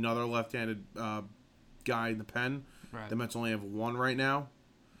Chafin, another left-handed guy in the pen. Right. The Mets only have one right now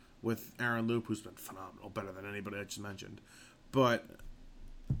with Aaron Loop, who's been phenomenal, better than anybody I just mentioned. But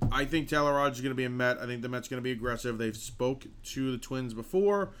I think Taylor Rogers is going to be a Met. I think the Mets are going to be aggressive. They've spoke to the Twins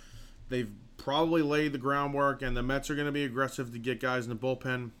before. They've probably laid the groundwork, and the Mets are going to be aggressive to get guys in the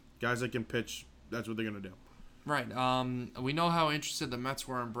bullpen, guys that can pitch. That's what they're going to do. Right. We know how interested the Mets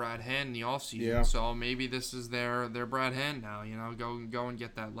were in Brad Hand in the offseason, so maybe this is their Brad Hand now. Go and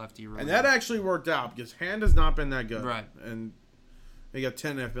get that lefty. And that actually worked out because Hand has not been that good. Right. And they got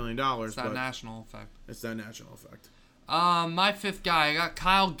 $10.5 million. It's that national effect. It's that national effect. My fifth guy, I got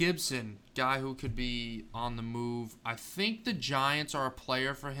Kyle Gibson, guy who could be on the move. I think the Giants are a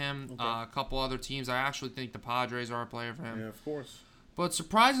player for him. Okay. A couple other teams. I actually think the Padres are a player for him. Yeah, of course. But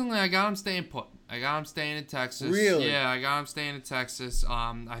surprisingly, I got him staying put. I got him staying in Texas. Really? Yeah, I got him staying in Texas.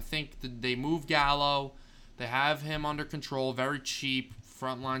 I think they moved Gallo. They have him under control, very cheap,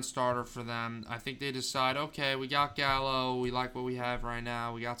 frontline starter for them. I think they decide, okay, we got Gallo. We like what we have right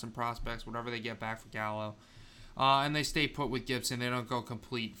now. We got some prospects, whatever they get back for Gallo. And they stay put with Gibson. They don't go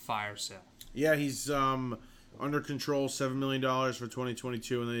complete fire sale. Yeah, he's under control, $7 million for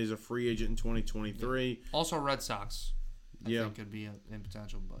 2022, and then he's a free agent in 2023. Yeah. Also, Red Sox, I think could be in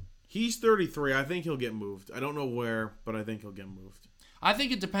potential, but he's 33. I think he'll get moved. I don't know where, but I think he'll get moved. I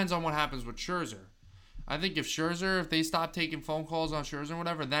think it depends on what happens with Scherzer. I think if they stop taking phone calls on Scherzer and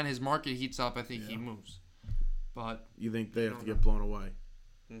whatever, then his market heats up. I think he moves. But you think they have to get blown away?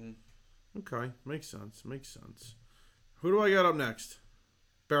 Mm-hmm. Okay, makes sense. Who do I got up next?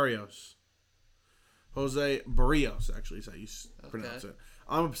 Berrios. Jose Berrios, actually, is how you pronounce it.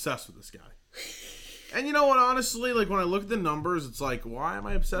 I'm obsessed with this guy. And you know what? Honestly, like when I look at the numbers, it's like, why am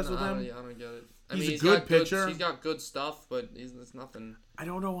I obsessed with him? I don't get it. He's a good pitcher. He's got good stuff, but it's nothing. I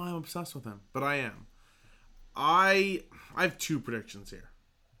don't know why I'm obsessed with him, but I am. I have two predictions here.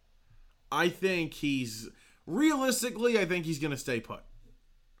 I think realistically, I think he's going to stay put.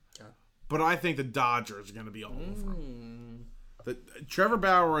 Okay. But I think the Dodgers are going to be all over him. Trevor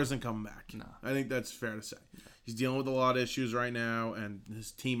Bauer isn't coming back. No. I think that's fair to say. He's dealing with a lot of issues right now, and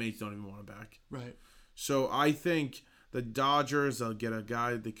his teammates don't even want him back. Right. So I think the Dodgers, they'll get a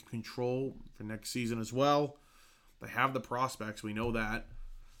guy they can control for next season as well. They have the prospects. We know that.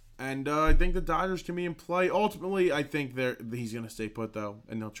 And I think the Dodgers can be in play. Ultimately, I think he's going to stay put, though,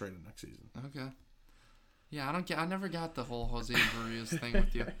 and they'll trade him next season. Okay. Yeah, I never got the whole Jose Berrios thing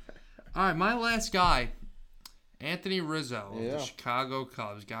with you. All right, my last guy, Anthony Rizzo of the Chicago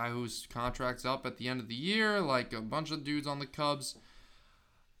Cubs, guy whose contract's up at the end of the year, like a bunch of dudes on the Cubs.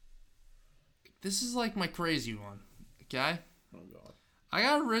 This is like my crazy one, okay? Oh, God. I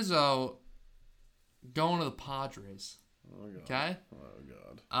got Rizzo going to the Padres. Oh, God. Okay? Oh,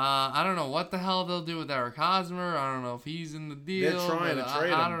 God. I don't know what the hell they'll do with Eric Hosmer. I don't know if he's in the deal. They're trying to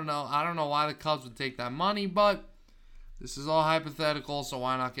trade him. I don't know. I don't know why the Cubs would take that money, but this is all hypothetical, so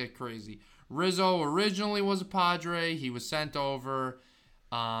why not get crazy? Rizzo originally was a Padre. He was sent over.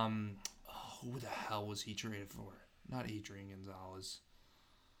 Who the hell was he traded for? Not Adrian Gonzalez.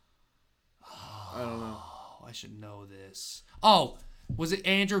 I don't know. I should know this. Oh, was it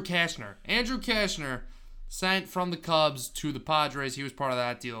Andrew Kashner? Andrew Kashner sent from the Cubs to the Padres. He was part of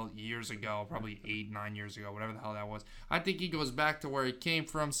that deal years ago, probably 8-9 years ago, whatever the hell that was. I think he goes back to where he came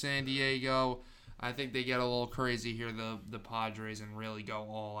from, San Diego. I think they get a little crazy here, the Padres, and really go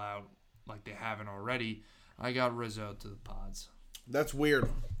all out like they haven't already. I got Rizzo to the Pods. That's weird,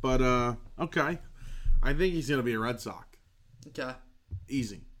 but okay. I think he's going to be a Red Sox. Okay.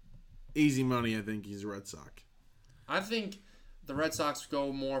 Easy money, I think he's a Red Sox. I think the Red Sox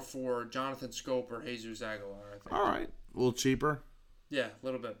go more for Jonathan Scope or Jesus Aguilar, I think. All right. A little cheaper? Yeah, a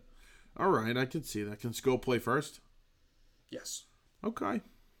little bit. All right, I can see that. Can Scope play first? Yes. Okay.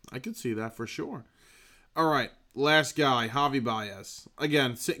 I can see that for sure. All right. Last guy, Javi Baez.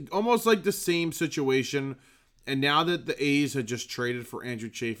 Again, almost like the same situation. And now that the A's had just traded for Andrew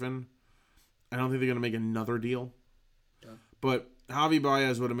Chafin, I don't think they're going to make another deal. Yeah. But Javi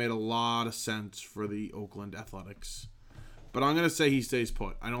Baez would have made a lot of sense for the Oakland Athletics. But I'm going to say he stays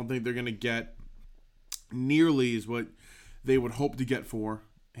put. I don't think they're going to get nearly as what they would hope to get for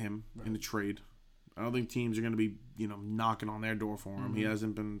him in the trade. I don't think teams are going to be, knocking on their door for him. Mm-hmm. He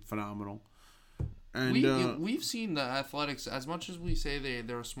hasn't been phenomenal. And we've seen the Athletics, as much as we say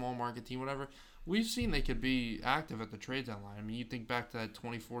they're a small market team, whatever, we've seen they could be active at the trade deadline. I mean, you think back to that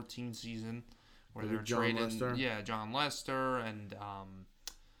 2014 season where they were trading, John Lester, and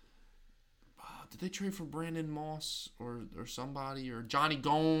did they trade for Brandon Moss or somebody, or Johnny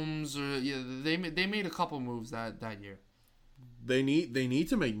Gomes? Or they made a couple moves that year. They need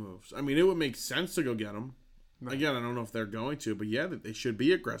to make moves. I mean, it would make sense to go get him. Right. Again, I don't know if they're going to, but yeah, they should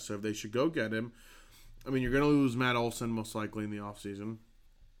be aggressive. They should go get him. I mean, you're going to lose Matt Olson most likely in the offseason.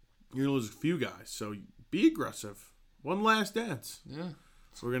 You're going to lose a few guys, so be aggressive. One last dance. Yeah.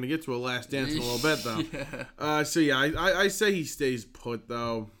 So we're going to get to a last dance in a little bit, though. I say he stays put,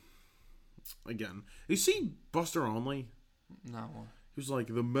 though. Again, you see Buster Olney? No. He was like,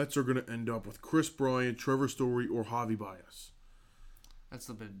 the Mets are going to end up with Chris Bryant, Trevor Story, or Javi Baez. That's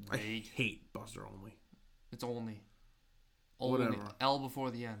a bit vague. I hate Buster Olney. It's Olney. Whatever. L before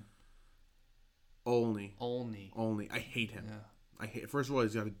the N. Olney. I hate him. Yeah. First of all,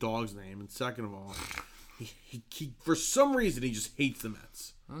 he's got a dog's name, and second of all, he for some reason he just hates the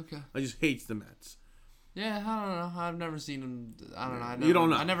Mets. Okay. I just hates the Mets. Yeah, I don't know. I've never seen him. I don't know. You don't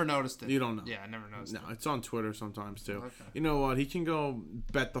know. I never noticed it. You don't know. Yeah, I never noticed it. No, it's on Twitter sometimes too. Okay. You know what? He can go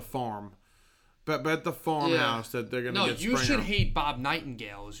bet the farm. Bet the farmhouse that they're going to get Springer. No, you should hate Bob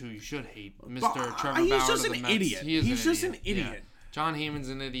Nightingale is who you should hate. Mr. Trevor Bauer He's just of the an Mets. idiot. He's just an idiot. John Heyman's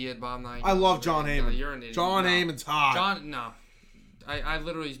an idiot, Bob Knight. I love John Heyman. No, you're an idiot. John Heyman's hot. No. I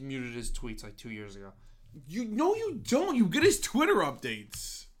literally muted his tweets like 2 years ago. No, you don't. You get his Twitter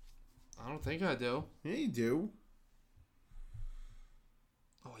updates. I don't think I do. Yeah, you do.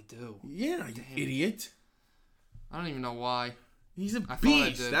 Oh, I do. Yeah, you idiot. I don't even know why. He's a I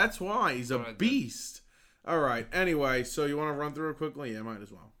beast. did. That's why. He's a I did. beast. All right. Anyway, so you want to run through it quickly? Yeah, might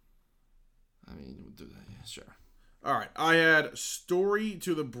as well. I mean, we'll do that. Yeah, sure. All right. I had Story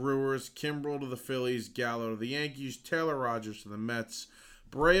to the Brewers, Kimbrel to the Phillies, Gallo to the Yankees, Taylor Rogers to the Mets,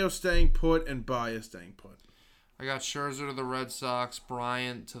 Brayo staying put, and Baez staying put. I got Scherzer to the Red Sox,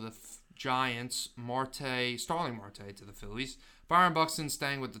 Bryant to the Giants, Starling Marte to the Phillies, Byron Buxton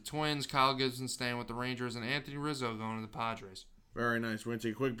staying with the Twins, Kyle Gibson staying with the Rangers, and Anthony Rizzo going to the Padres. Very nice. We're going to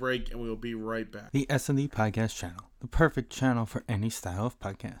take a quick break, and we will be right back. The S&D Podcast Channel, the perfect channel for any style of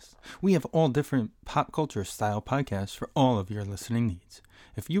podcast. We have all different pop culture style podcasts for all of your listening needs.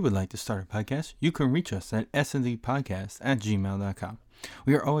 If you would like to start a podcast, you can reach us at sndpodcast@gmail.com.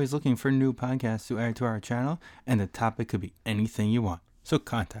 We are always looking for new podcasts to add to our channel, and the topic could be anything you want. So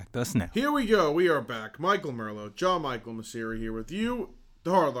contact us now. Here we go. We are back. Michael Merlo, John Michael Messeri here with you.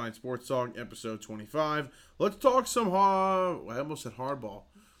 The Hardline Sports Talk, episode 25. Let's talk some I almost said hardball.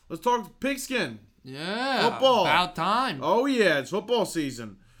 Let's talk pigskin. Yeah. Football. About time. Oh, yeah. It's football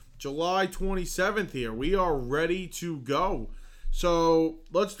season. July 27th here. We are ready to go. So,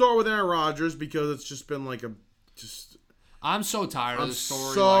 let's start with Aaron Rodgers because it's just been like I'm so tired of I'm this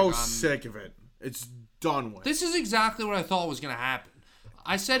story. so sick of it. It's done with. This is exactly what I thought was going to happen.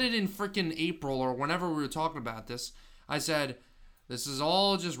 I said it in freaking April or whenever we were talking about this. I said, this is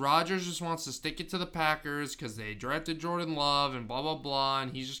all just Rodgers just wants to stick it to the Packers because they drafted Jordan Love and blah, blah, blah,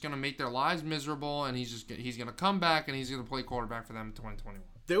 and he's just going to make their lives miserable, and he's going to come back and he's going to play quarterback for them in 2021.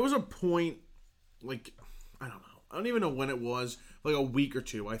 There was a point, I don't know. I don't even know when it was, like a week or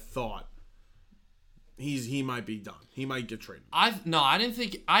two, I thought he might be done. He might get traded.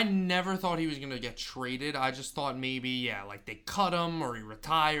 I never thought he was going to get traded. I just thought maybe, they cut him or he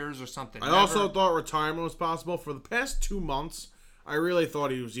retires or something. I also thought retirement was possible. For the past 2 months, I really thought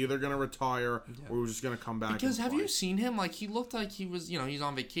he was either going to retire or he was just going to come back. Because have you seen him? Like, he looked like he was, he's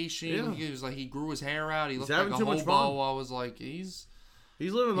on vacation. Yeah. He was like, he grew his hair out. He looked like a hobo. I was like, he's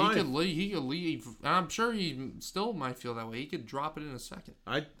living life. He could leave. And I'm sure he still might feel that way. He could drop it in a second.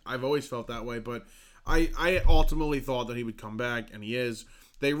 I've always felt that way, but I ultimately thought that he would come back, and he is.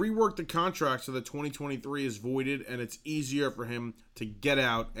 They reworked the contract so that 2023 is voided, and it's easier for him to get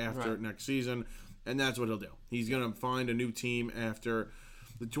out after next season, and that's what he'll do. He's going to find a new team after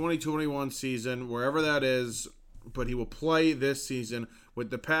the 2021 season, wherever that is, but he will play this season with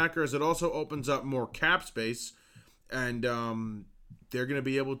the Packers. It also opens up more cap space, and they're going to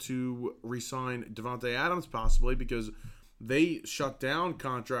be able to re-sign Davante Adams possibly because they shut down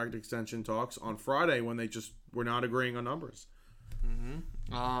contract extension talks on Friday when they just were not agreeing on numbers. Mm-hmm.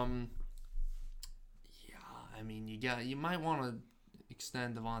 I mean, you might want to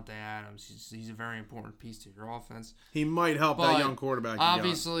extend Davante Adams. He's a very important piece to your offense. He might help that young quarterback.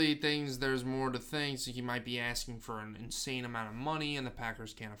 Obviously, there's more to things. So he might be asking for an insane amount of money, and the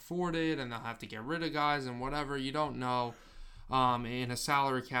Packers can't afford it, and they'll have to get rid of guys and whatever. You don't know. In a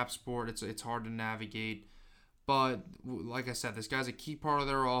salary cap sport, it's hard to navigate. But like I said, this guy's a key part of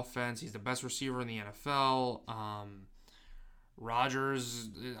their offense. He's the best receiver in the NFL. Rodgers,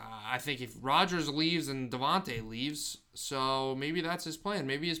 I think if Rodgers leaves and Davante leaves, so maybe that's his plan.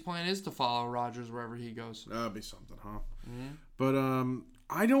 Maybe his plan is to follow Rodgers wherever he goes. That'd be something, huh? Mm-hmm. But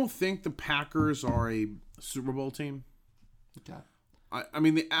I don't think the Packers are a Super Bowl team. Okay.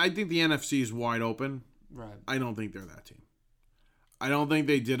 I think the NFC is wide open. Right. I don't think they're that team. I don't think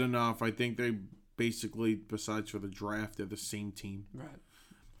they did enough. I think they basically, besides for the draft, they're the same team. Right.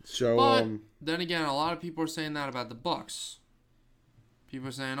 So, but then again, a lot of people are saying that about the Bucs. People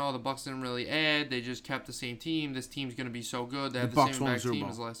are saying, "Oh, the Bucs didn't really add; they just kept the same team. This team's going to be so good. They have the same exact team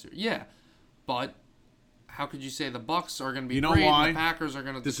as last year." Yeah, but how could you say the Bucs are going to be great and the Packers are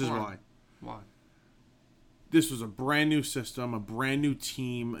going to? This is why. Why? This was a brand new system, a brand new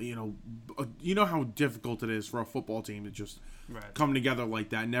team. You know how difficult it is for a football team to just come together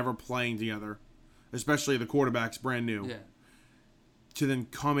like that, never playing together, especially the quarterback's brand new. Yeah. To then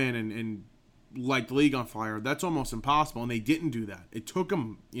come in and light the league on fire, that's almost impossible, and they didn't do that. It took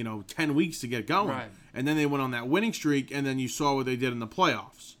them, 10 weeks to get going, and then they went on that winning streak, and then you saw what they did in the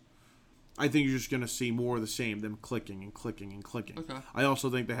playoffs. I think you're just going to see more of the same, them clicking and clicking and clicking. Okay. I also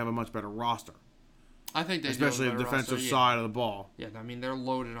think they have a much better roster. I think they especially the defensive side of the ball. Yeah, I mean, they're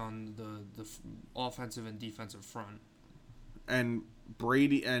loaded on the offensive and defensive front. And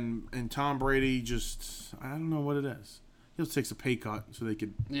Brady and Tom Brady just, I don't know what it is. He'll take a pay cut so they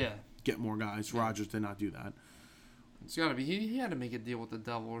could Yeah. get more guys. Rodgers did not do that. It's got to be. He had to make a deal with the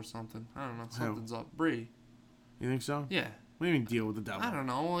devil or something. I don't know. Something's up. Brady. You think so? Yeah. What do you mean deal with the devil? I don't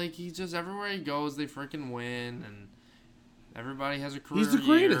know. Like, he just, everywhere he goes, they freaking win, and everybody has a career He's the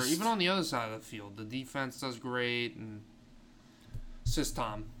year. greatest. Even on the other side of the field, the defense does great, and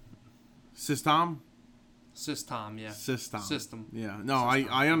System, yeah. System. Yeah. No,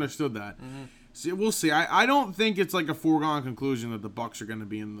 I understood that. See, we'll see. I don't think it's like a foregone conclusion that the Bucs are going to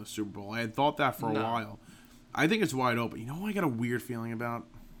be in the Super Bowl. I had thought that for a while. I think it's wide open. You know what I got a weird feeling about?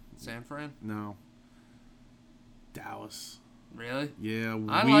 San Fran? No. Dallas. Really? Yeah,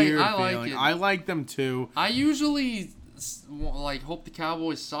 I weird like feeling. it. I like them too. I usually hope the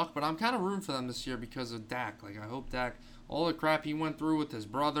Cowboys suck, but I'm kind of rooting for them this year because of Dak. Like, I hope Dak, all the crap he went through with his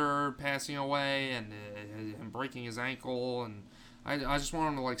brother passing away and him breaking his ankle, and I just want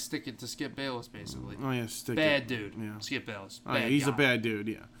him to, like, stick it to Skip Bayless, basically. Oh yeah, stick Bad it. dude. Yeah. Skip Bayless. Oh, yeah, he's a bad dude.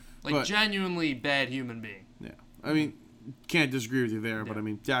 Yeah. Like, but, genuinely bad human being. Yeah. I mean, can't disagree with you there, but I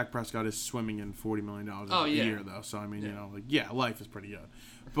mean, Dak Prescott is swimming in $40 million a year, though. So I mean, you know, like, yeah, life is pretty good.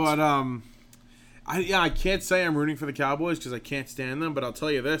 But I can't say I'm rooting for the Cowboys because I can't stand them. But I'll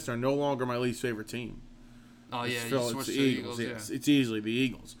tell you this: they're no longer my least favorite team. Oh yeah, It's you switched to the Eagles. Yes, Yeah. it's easily the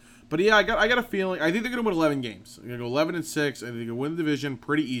Eagles. But yeah, I got a feeling. I think they're gonna win 11 games. They're gonna go 11-6. I think they're gonna win the division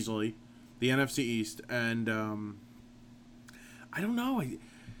pretty easily, the NFC East. And I don't know.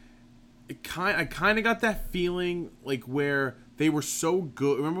 I kind of got that feeling like where they were so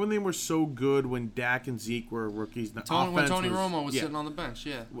good. Remember when they were so good when Dak and Zeke were rookies? When Tony Romo was sitting on the bench,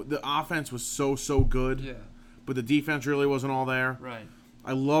 yeah. The offense was so good. Yeah. But the defense really wasn't all there. Right.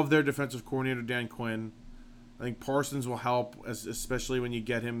 I love their defensive coordinator, Dan Quinn. I think Parsons will help, especially when you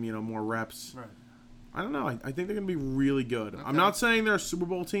get him, more reps. Right. I don't know. I think they're going to be really good. Okay. I'm not saying they're a Super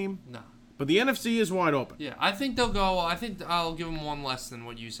Bowl team. No. But the NFC is wide open. Yeah, I think they'll go. I think I'll give them one less than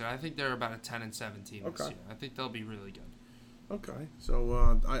what you said. I think they're about a 10-7 team this year. I think they'll be really good. Okay.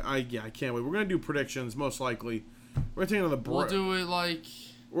 So, I can't wait. We're going to do predictions, most likely. We're going to take another break. We'll do it like...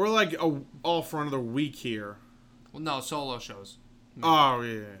 We're like all for another week here. Well, no, solo shows. Oh,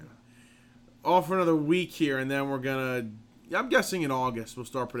 yeah. All for another week here, and then we're going to... I'm guessing in August we'll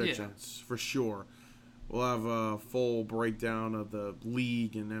start predictions, for sure. We'll have a full breakdown of the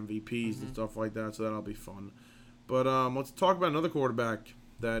league and MVPs and stuff like that, so that'll be fun. But let's talk about another quarterback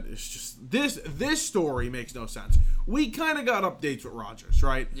that is just... This story makes no sense. We kind of got updates with Rodgers,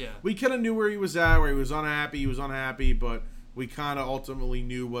 right? Yeah. We kind of knew where he was at, where he was unhappy, but we kind of ultimately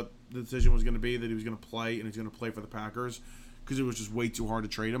knew what the decision was going to be, that he was going to play, and he's going to play for the Packers, because it was just way too hard to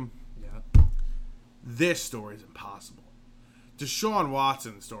trade him. Yeah. This story is impossible. Deshaun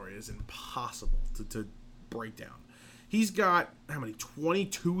Watson's story is impossible to break down. He's got,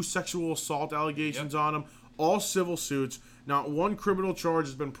 22 sexual assault allegations on him, all civil suits. Not one criminal charge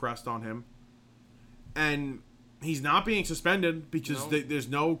has been pressed on him. And he's not being suspended because there's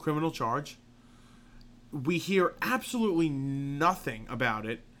no criminal charge. We hear absolutely nothing about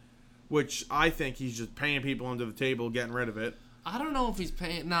it, which I think he's just paying people under the table, getting rid of it. I don't know if he's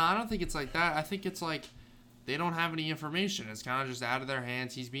paying... No, I don't think it's like that. I think it's like they don't have any information. It's kind of just out of their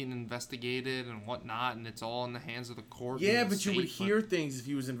hands. He's being investigated and whatnot, and it's all in the hands of the court. Yeah, but you would hear things if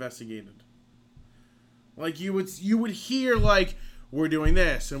he was investigated. Like, you would hear, like, we're doing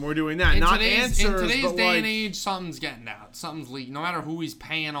this and we're doing that. Not answers, in today's but day and age, something's getting out. Something's leaking. No matter who he's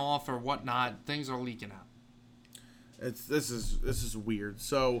paying off or whatnot, things are leaking out. This is weird.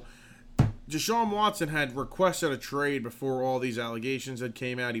 So, Deshaun Watson had requested a trade before all these allegations had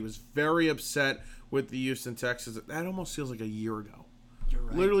came out. He was very upset with the Houston Texans. That almost feels like a year ago. You're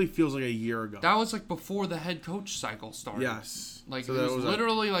right. Literally feels like a year ago. That was like before the head coach cycle started. Yes. Like, so it was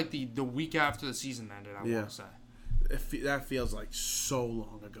literally like the week after the season ended, I want to say. That feels like so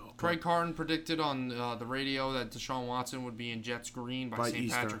long ago. Craig Carton predicted on the radio that Deshaun Watson would be in Jets green by St.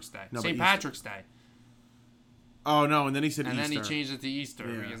 Patrick's Day. St. Patrick's Day. Oh, no, and then he said Easter. And then he Easter. changed it to Easter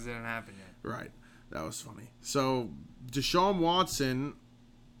because it didn't happen yet. Right. That was funny. So, Deshaun Watson,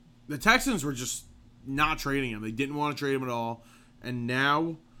 the Texans were just not trading him. They didn't want to trade him at all. And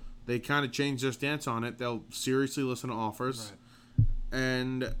now they kind of changed their stance on it. They'll seriously listen to offers. Right.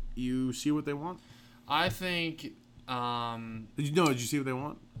 And you see what they want? I think... Did you see what they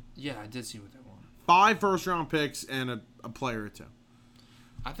want? Yeah, I did see what they want. 5 first-round picks and a player or 2.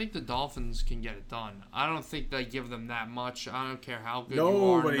 I think the Dolphins can get it done. I don't think they give them that much. I don't care how good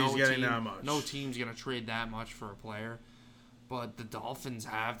Nobody's you are. getting that much. No team's going to trade that much for a player. But the Dolphins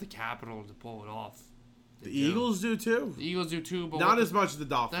have the capital to pull it off. The Eagles do too. The Eagles do too, but not as much as the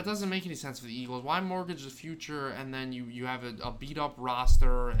Dolphins. That doesn't make any sense for the Eagles. Why mortgage the future and then you have a beat up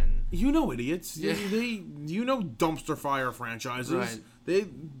roster and You know idiots. Yeah. You know dumpster fire franchises. Right. They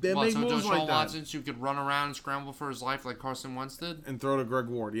make So moves like Deshaun that. Watson, who could run around and scramble for his life like Carson Wentz did? And throw to Greg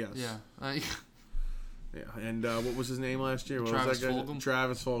Ward, yes. Yeah. Yeah. And what was his name last year? What Travis was that guy? Fulgham?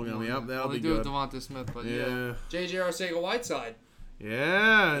 Travis Fulgham. Yep, that'll be they do good. with Devonta Smith, but Yeah. J.J. Arcega-Whiteside.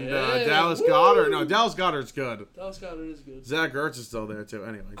 Yeah, and Yeah, Dallas woo! Goddard. No, Dallas Goddard's good. Dallas Goddard is good. Zach Ertz is still there too.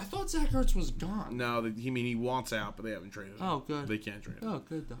 Anyway. I thought Zach Ertz was gone. No, he wants out, but they haven't traded him. Oh, good. They can't trade him. Oh,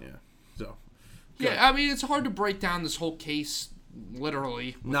 good though. Yeah. So. Yeah, I mean, it's hard to break down this whole case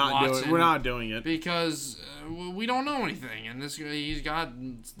literally. With Watson We're not doing it because we don't know anything, and he's got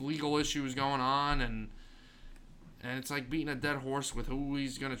legal issues going on, and it's like beating a dead horse with who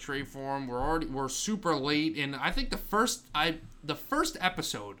he's gonna trade for him. We're super late, and I think the first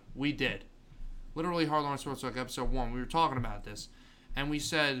episode we did, literally Hardline Sports Talk episode 1, we were talking about this, and we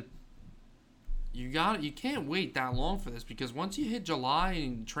said you can't wait that long for this because once you hit July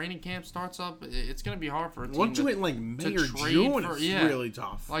and training camp starts up, it's gonna be hard for a team. Once you hit like May or trade June, for- it's yeah. really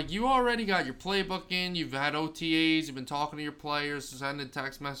tough. Like, you already got your playbook in, you've had OTAs, you've been talking to your players, sending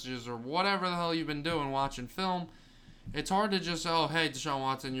text messages, or whatever the hell you've been doing, watching film. It's hard to just, oh, hey, Deshaun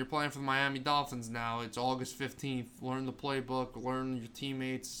Watson, you're playing for the Miami Dolphins now. It's August 15th. Learn the playbook, learn your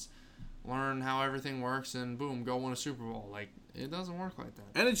teammates, learn how everything works, and boom, go win a Super Bowl. Like, it doesn't work like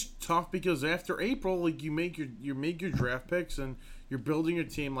that. And it's tough because after April, like you make your draft picks and you're building your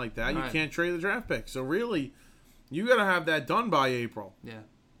team like that. Right. You can't trade the draft picks. So really, you got to have that done by April. Yeah.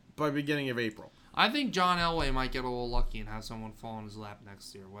 By beginning of April. I think John Elway might get a little lucky and have someone fall in his lap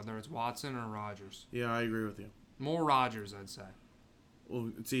next year, whether it's Watson or Rodgers. Yeah, I agree with you. More Rodgers, I'd say. Well,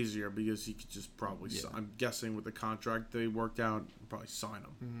 it's easier because he could just probably. I'm guessing with the contract they worked out, probably sign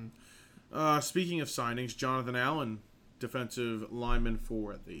him. Mm-hmm. Speaking of signings, Jonathan Allen, defensive lineman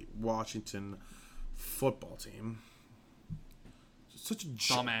for the Washington football team. Such a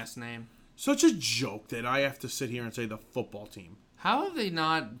Dumbass name. Such a joke that I have to sit here and say the football team. How have they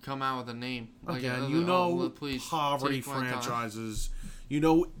not come out with a name? Again, please poverty take my time. franchises. You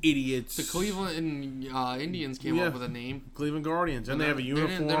know, idiots. The Cleveland Indians came up with a name. Cleveland Guardians, and they have a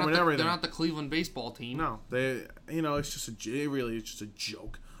uniform they're and everything. They're not the Cleveland baseball team. No, it's just it's just a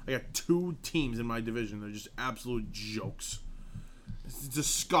joke. I got 2 teams in my division. They're just absolute jokes. It's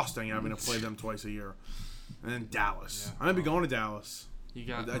disgusting having to play them twice a year. And then Dallas. Yeah. I'm gonna be going to Dallas. You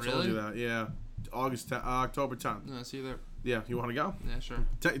got I told you that. Yeah, October 10th. Yeah, see you there. Yeah, you want to go? Yeah, sure.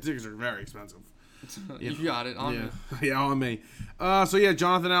 Tickets are very expensive. You got it on me. Yeah, on me. So yeah,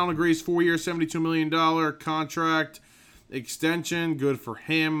 Jonathan Allen agrees 4-year, $72 million contract extension. Good for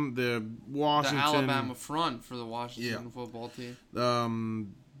him. The Washington, The Alabama front for the Washington football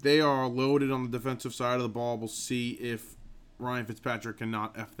team. They are loaded on the defensive side of the ball. We'll see if Ryan Fitzpatrick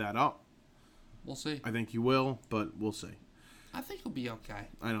cannot F that up. We'll see. I think he will, but we'll see. I think he'll be okay.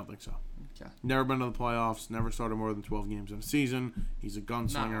 I don't think so. Okay. Never been to the playoffs. Never started more than 12 games in a season. He's a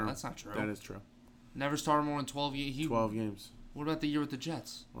gunslinger. No, that's not true. That is true. Never started more than 12 games. 12 games. What about the year with the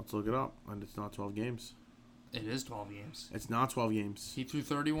Jets? Let's look it up. And it's not 12 games. It is 12 games. It's not 12 games. He threw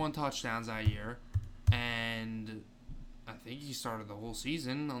 31 touchdowns that year, and I think he started the whole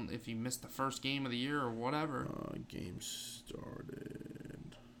season if he missed the first game of the year or whatever. Game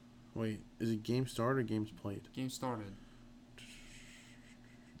started. Wait, is it game started or games played? Game started.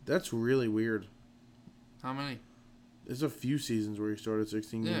 That's really weird. How many? There's a few seasons where he started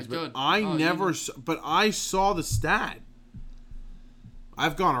 16 Yeah, games, good. but I saw the stat.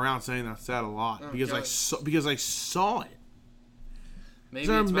 I've gone around saying that stat a lot because I saw it.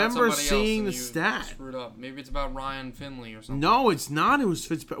 Maybe I it's about remember somebody seeing else the and you stat. Screwed up. Maybe it's about Ryan Finley or something. No, it's not. It was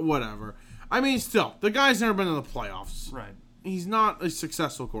Fitzpatrick. Whatever. I mean, still, the guy's never been in the playoffs. Right. He's not a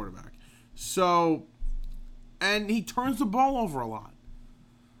successful quarterback. So, and he turns the ball over a lot.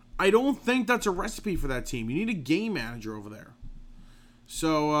 I don't think that's a recipe for that team. You need a game manager over there.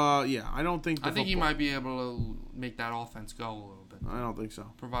 So, yeah, I don't think. I think he might be able to make that offense go a little bit. I don't think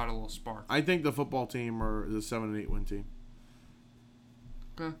so. Provide a little spark. I think the football team is a 7-8 win team.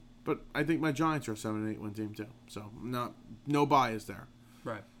 Okay. But I think my Giants are a 7-8 win team too. So no bias there.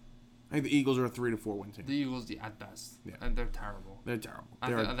 Right. I think the Eagles are a 3-4 win team. The Eagles, at best. Yeah. And they're terrible. They're terrible. I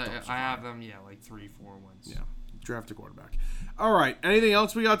have them, like 3-4 wins. Yeah. Draft a quarterback. All right. Anything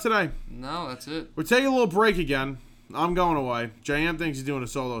else we got today? No, that's it. We're taking a little break again. I'm going away. JM thinks he's doing a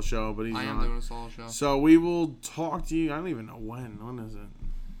solo show, but he's not. I am doing a solo show. So we will talk to you. I don't even know when. When is it?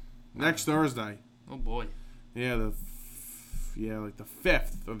 Next Thursday. Oh boy. Yeah, like the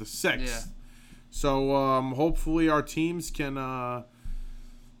 5th or the 6th. Yeah. So hopefully our teams can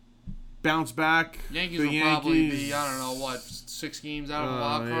bounce back. Yankees the will probably be, I don't know, what, 6 games out of the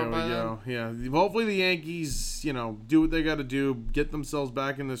wild card by then? Yeah. Hopefully the Yankees, do what they got to do, get themselves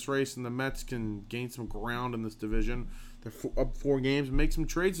back in this race, and the Mets can gain some ground in this division. They're up 4 games and make some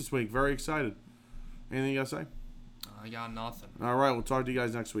trades this week. Very excited. Anything you got to say? I got nothing. All right, we'll talk to you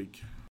guys next week.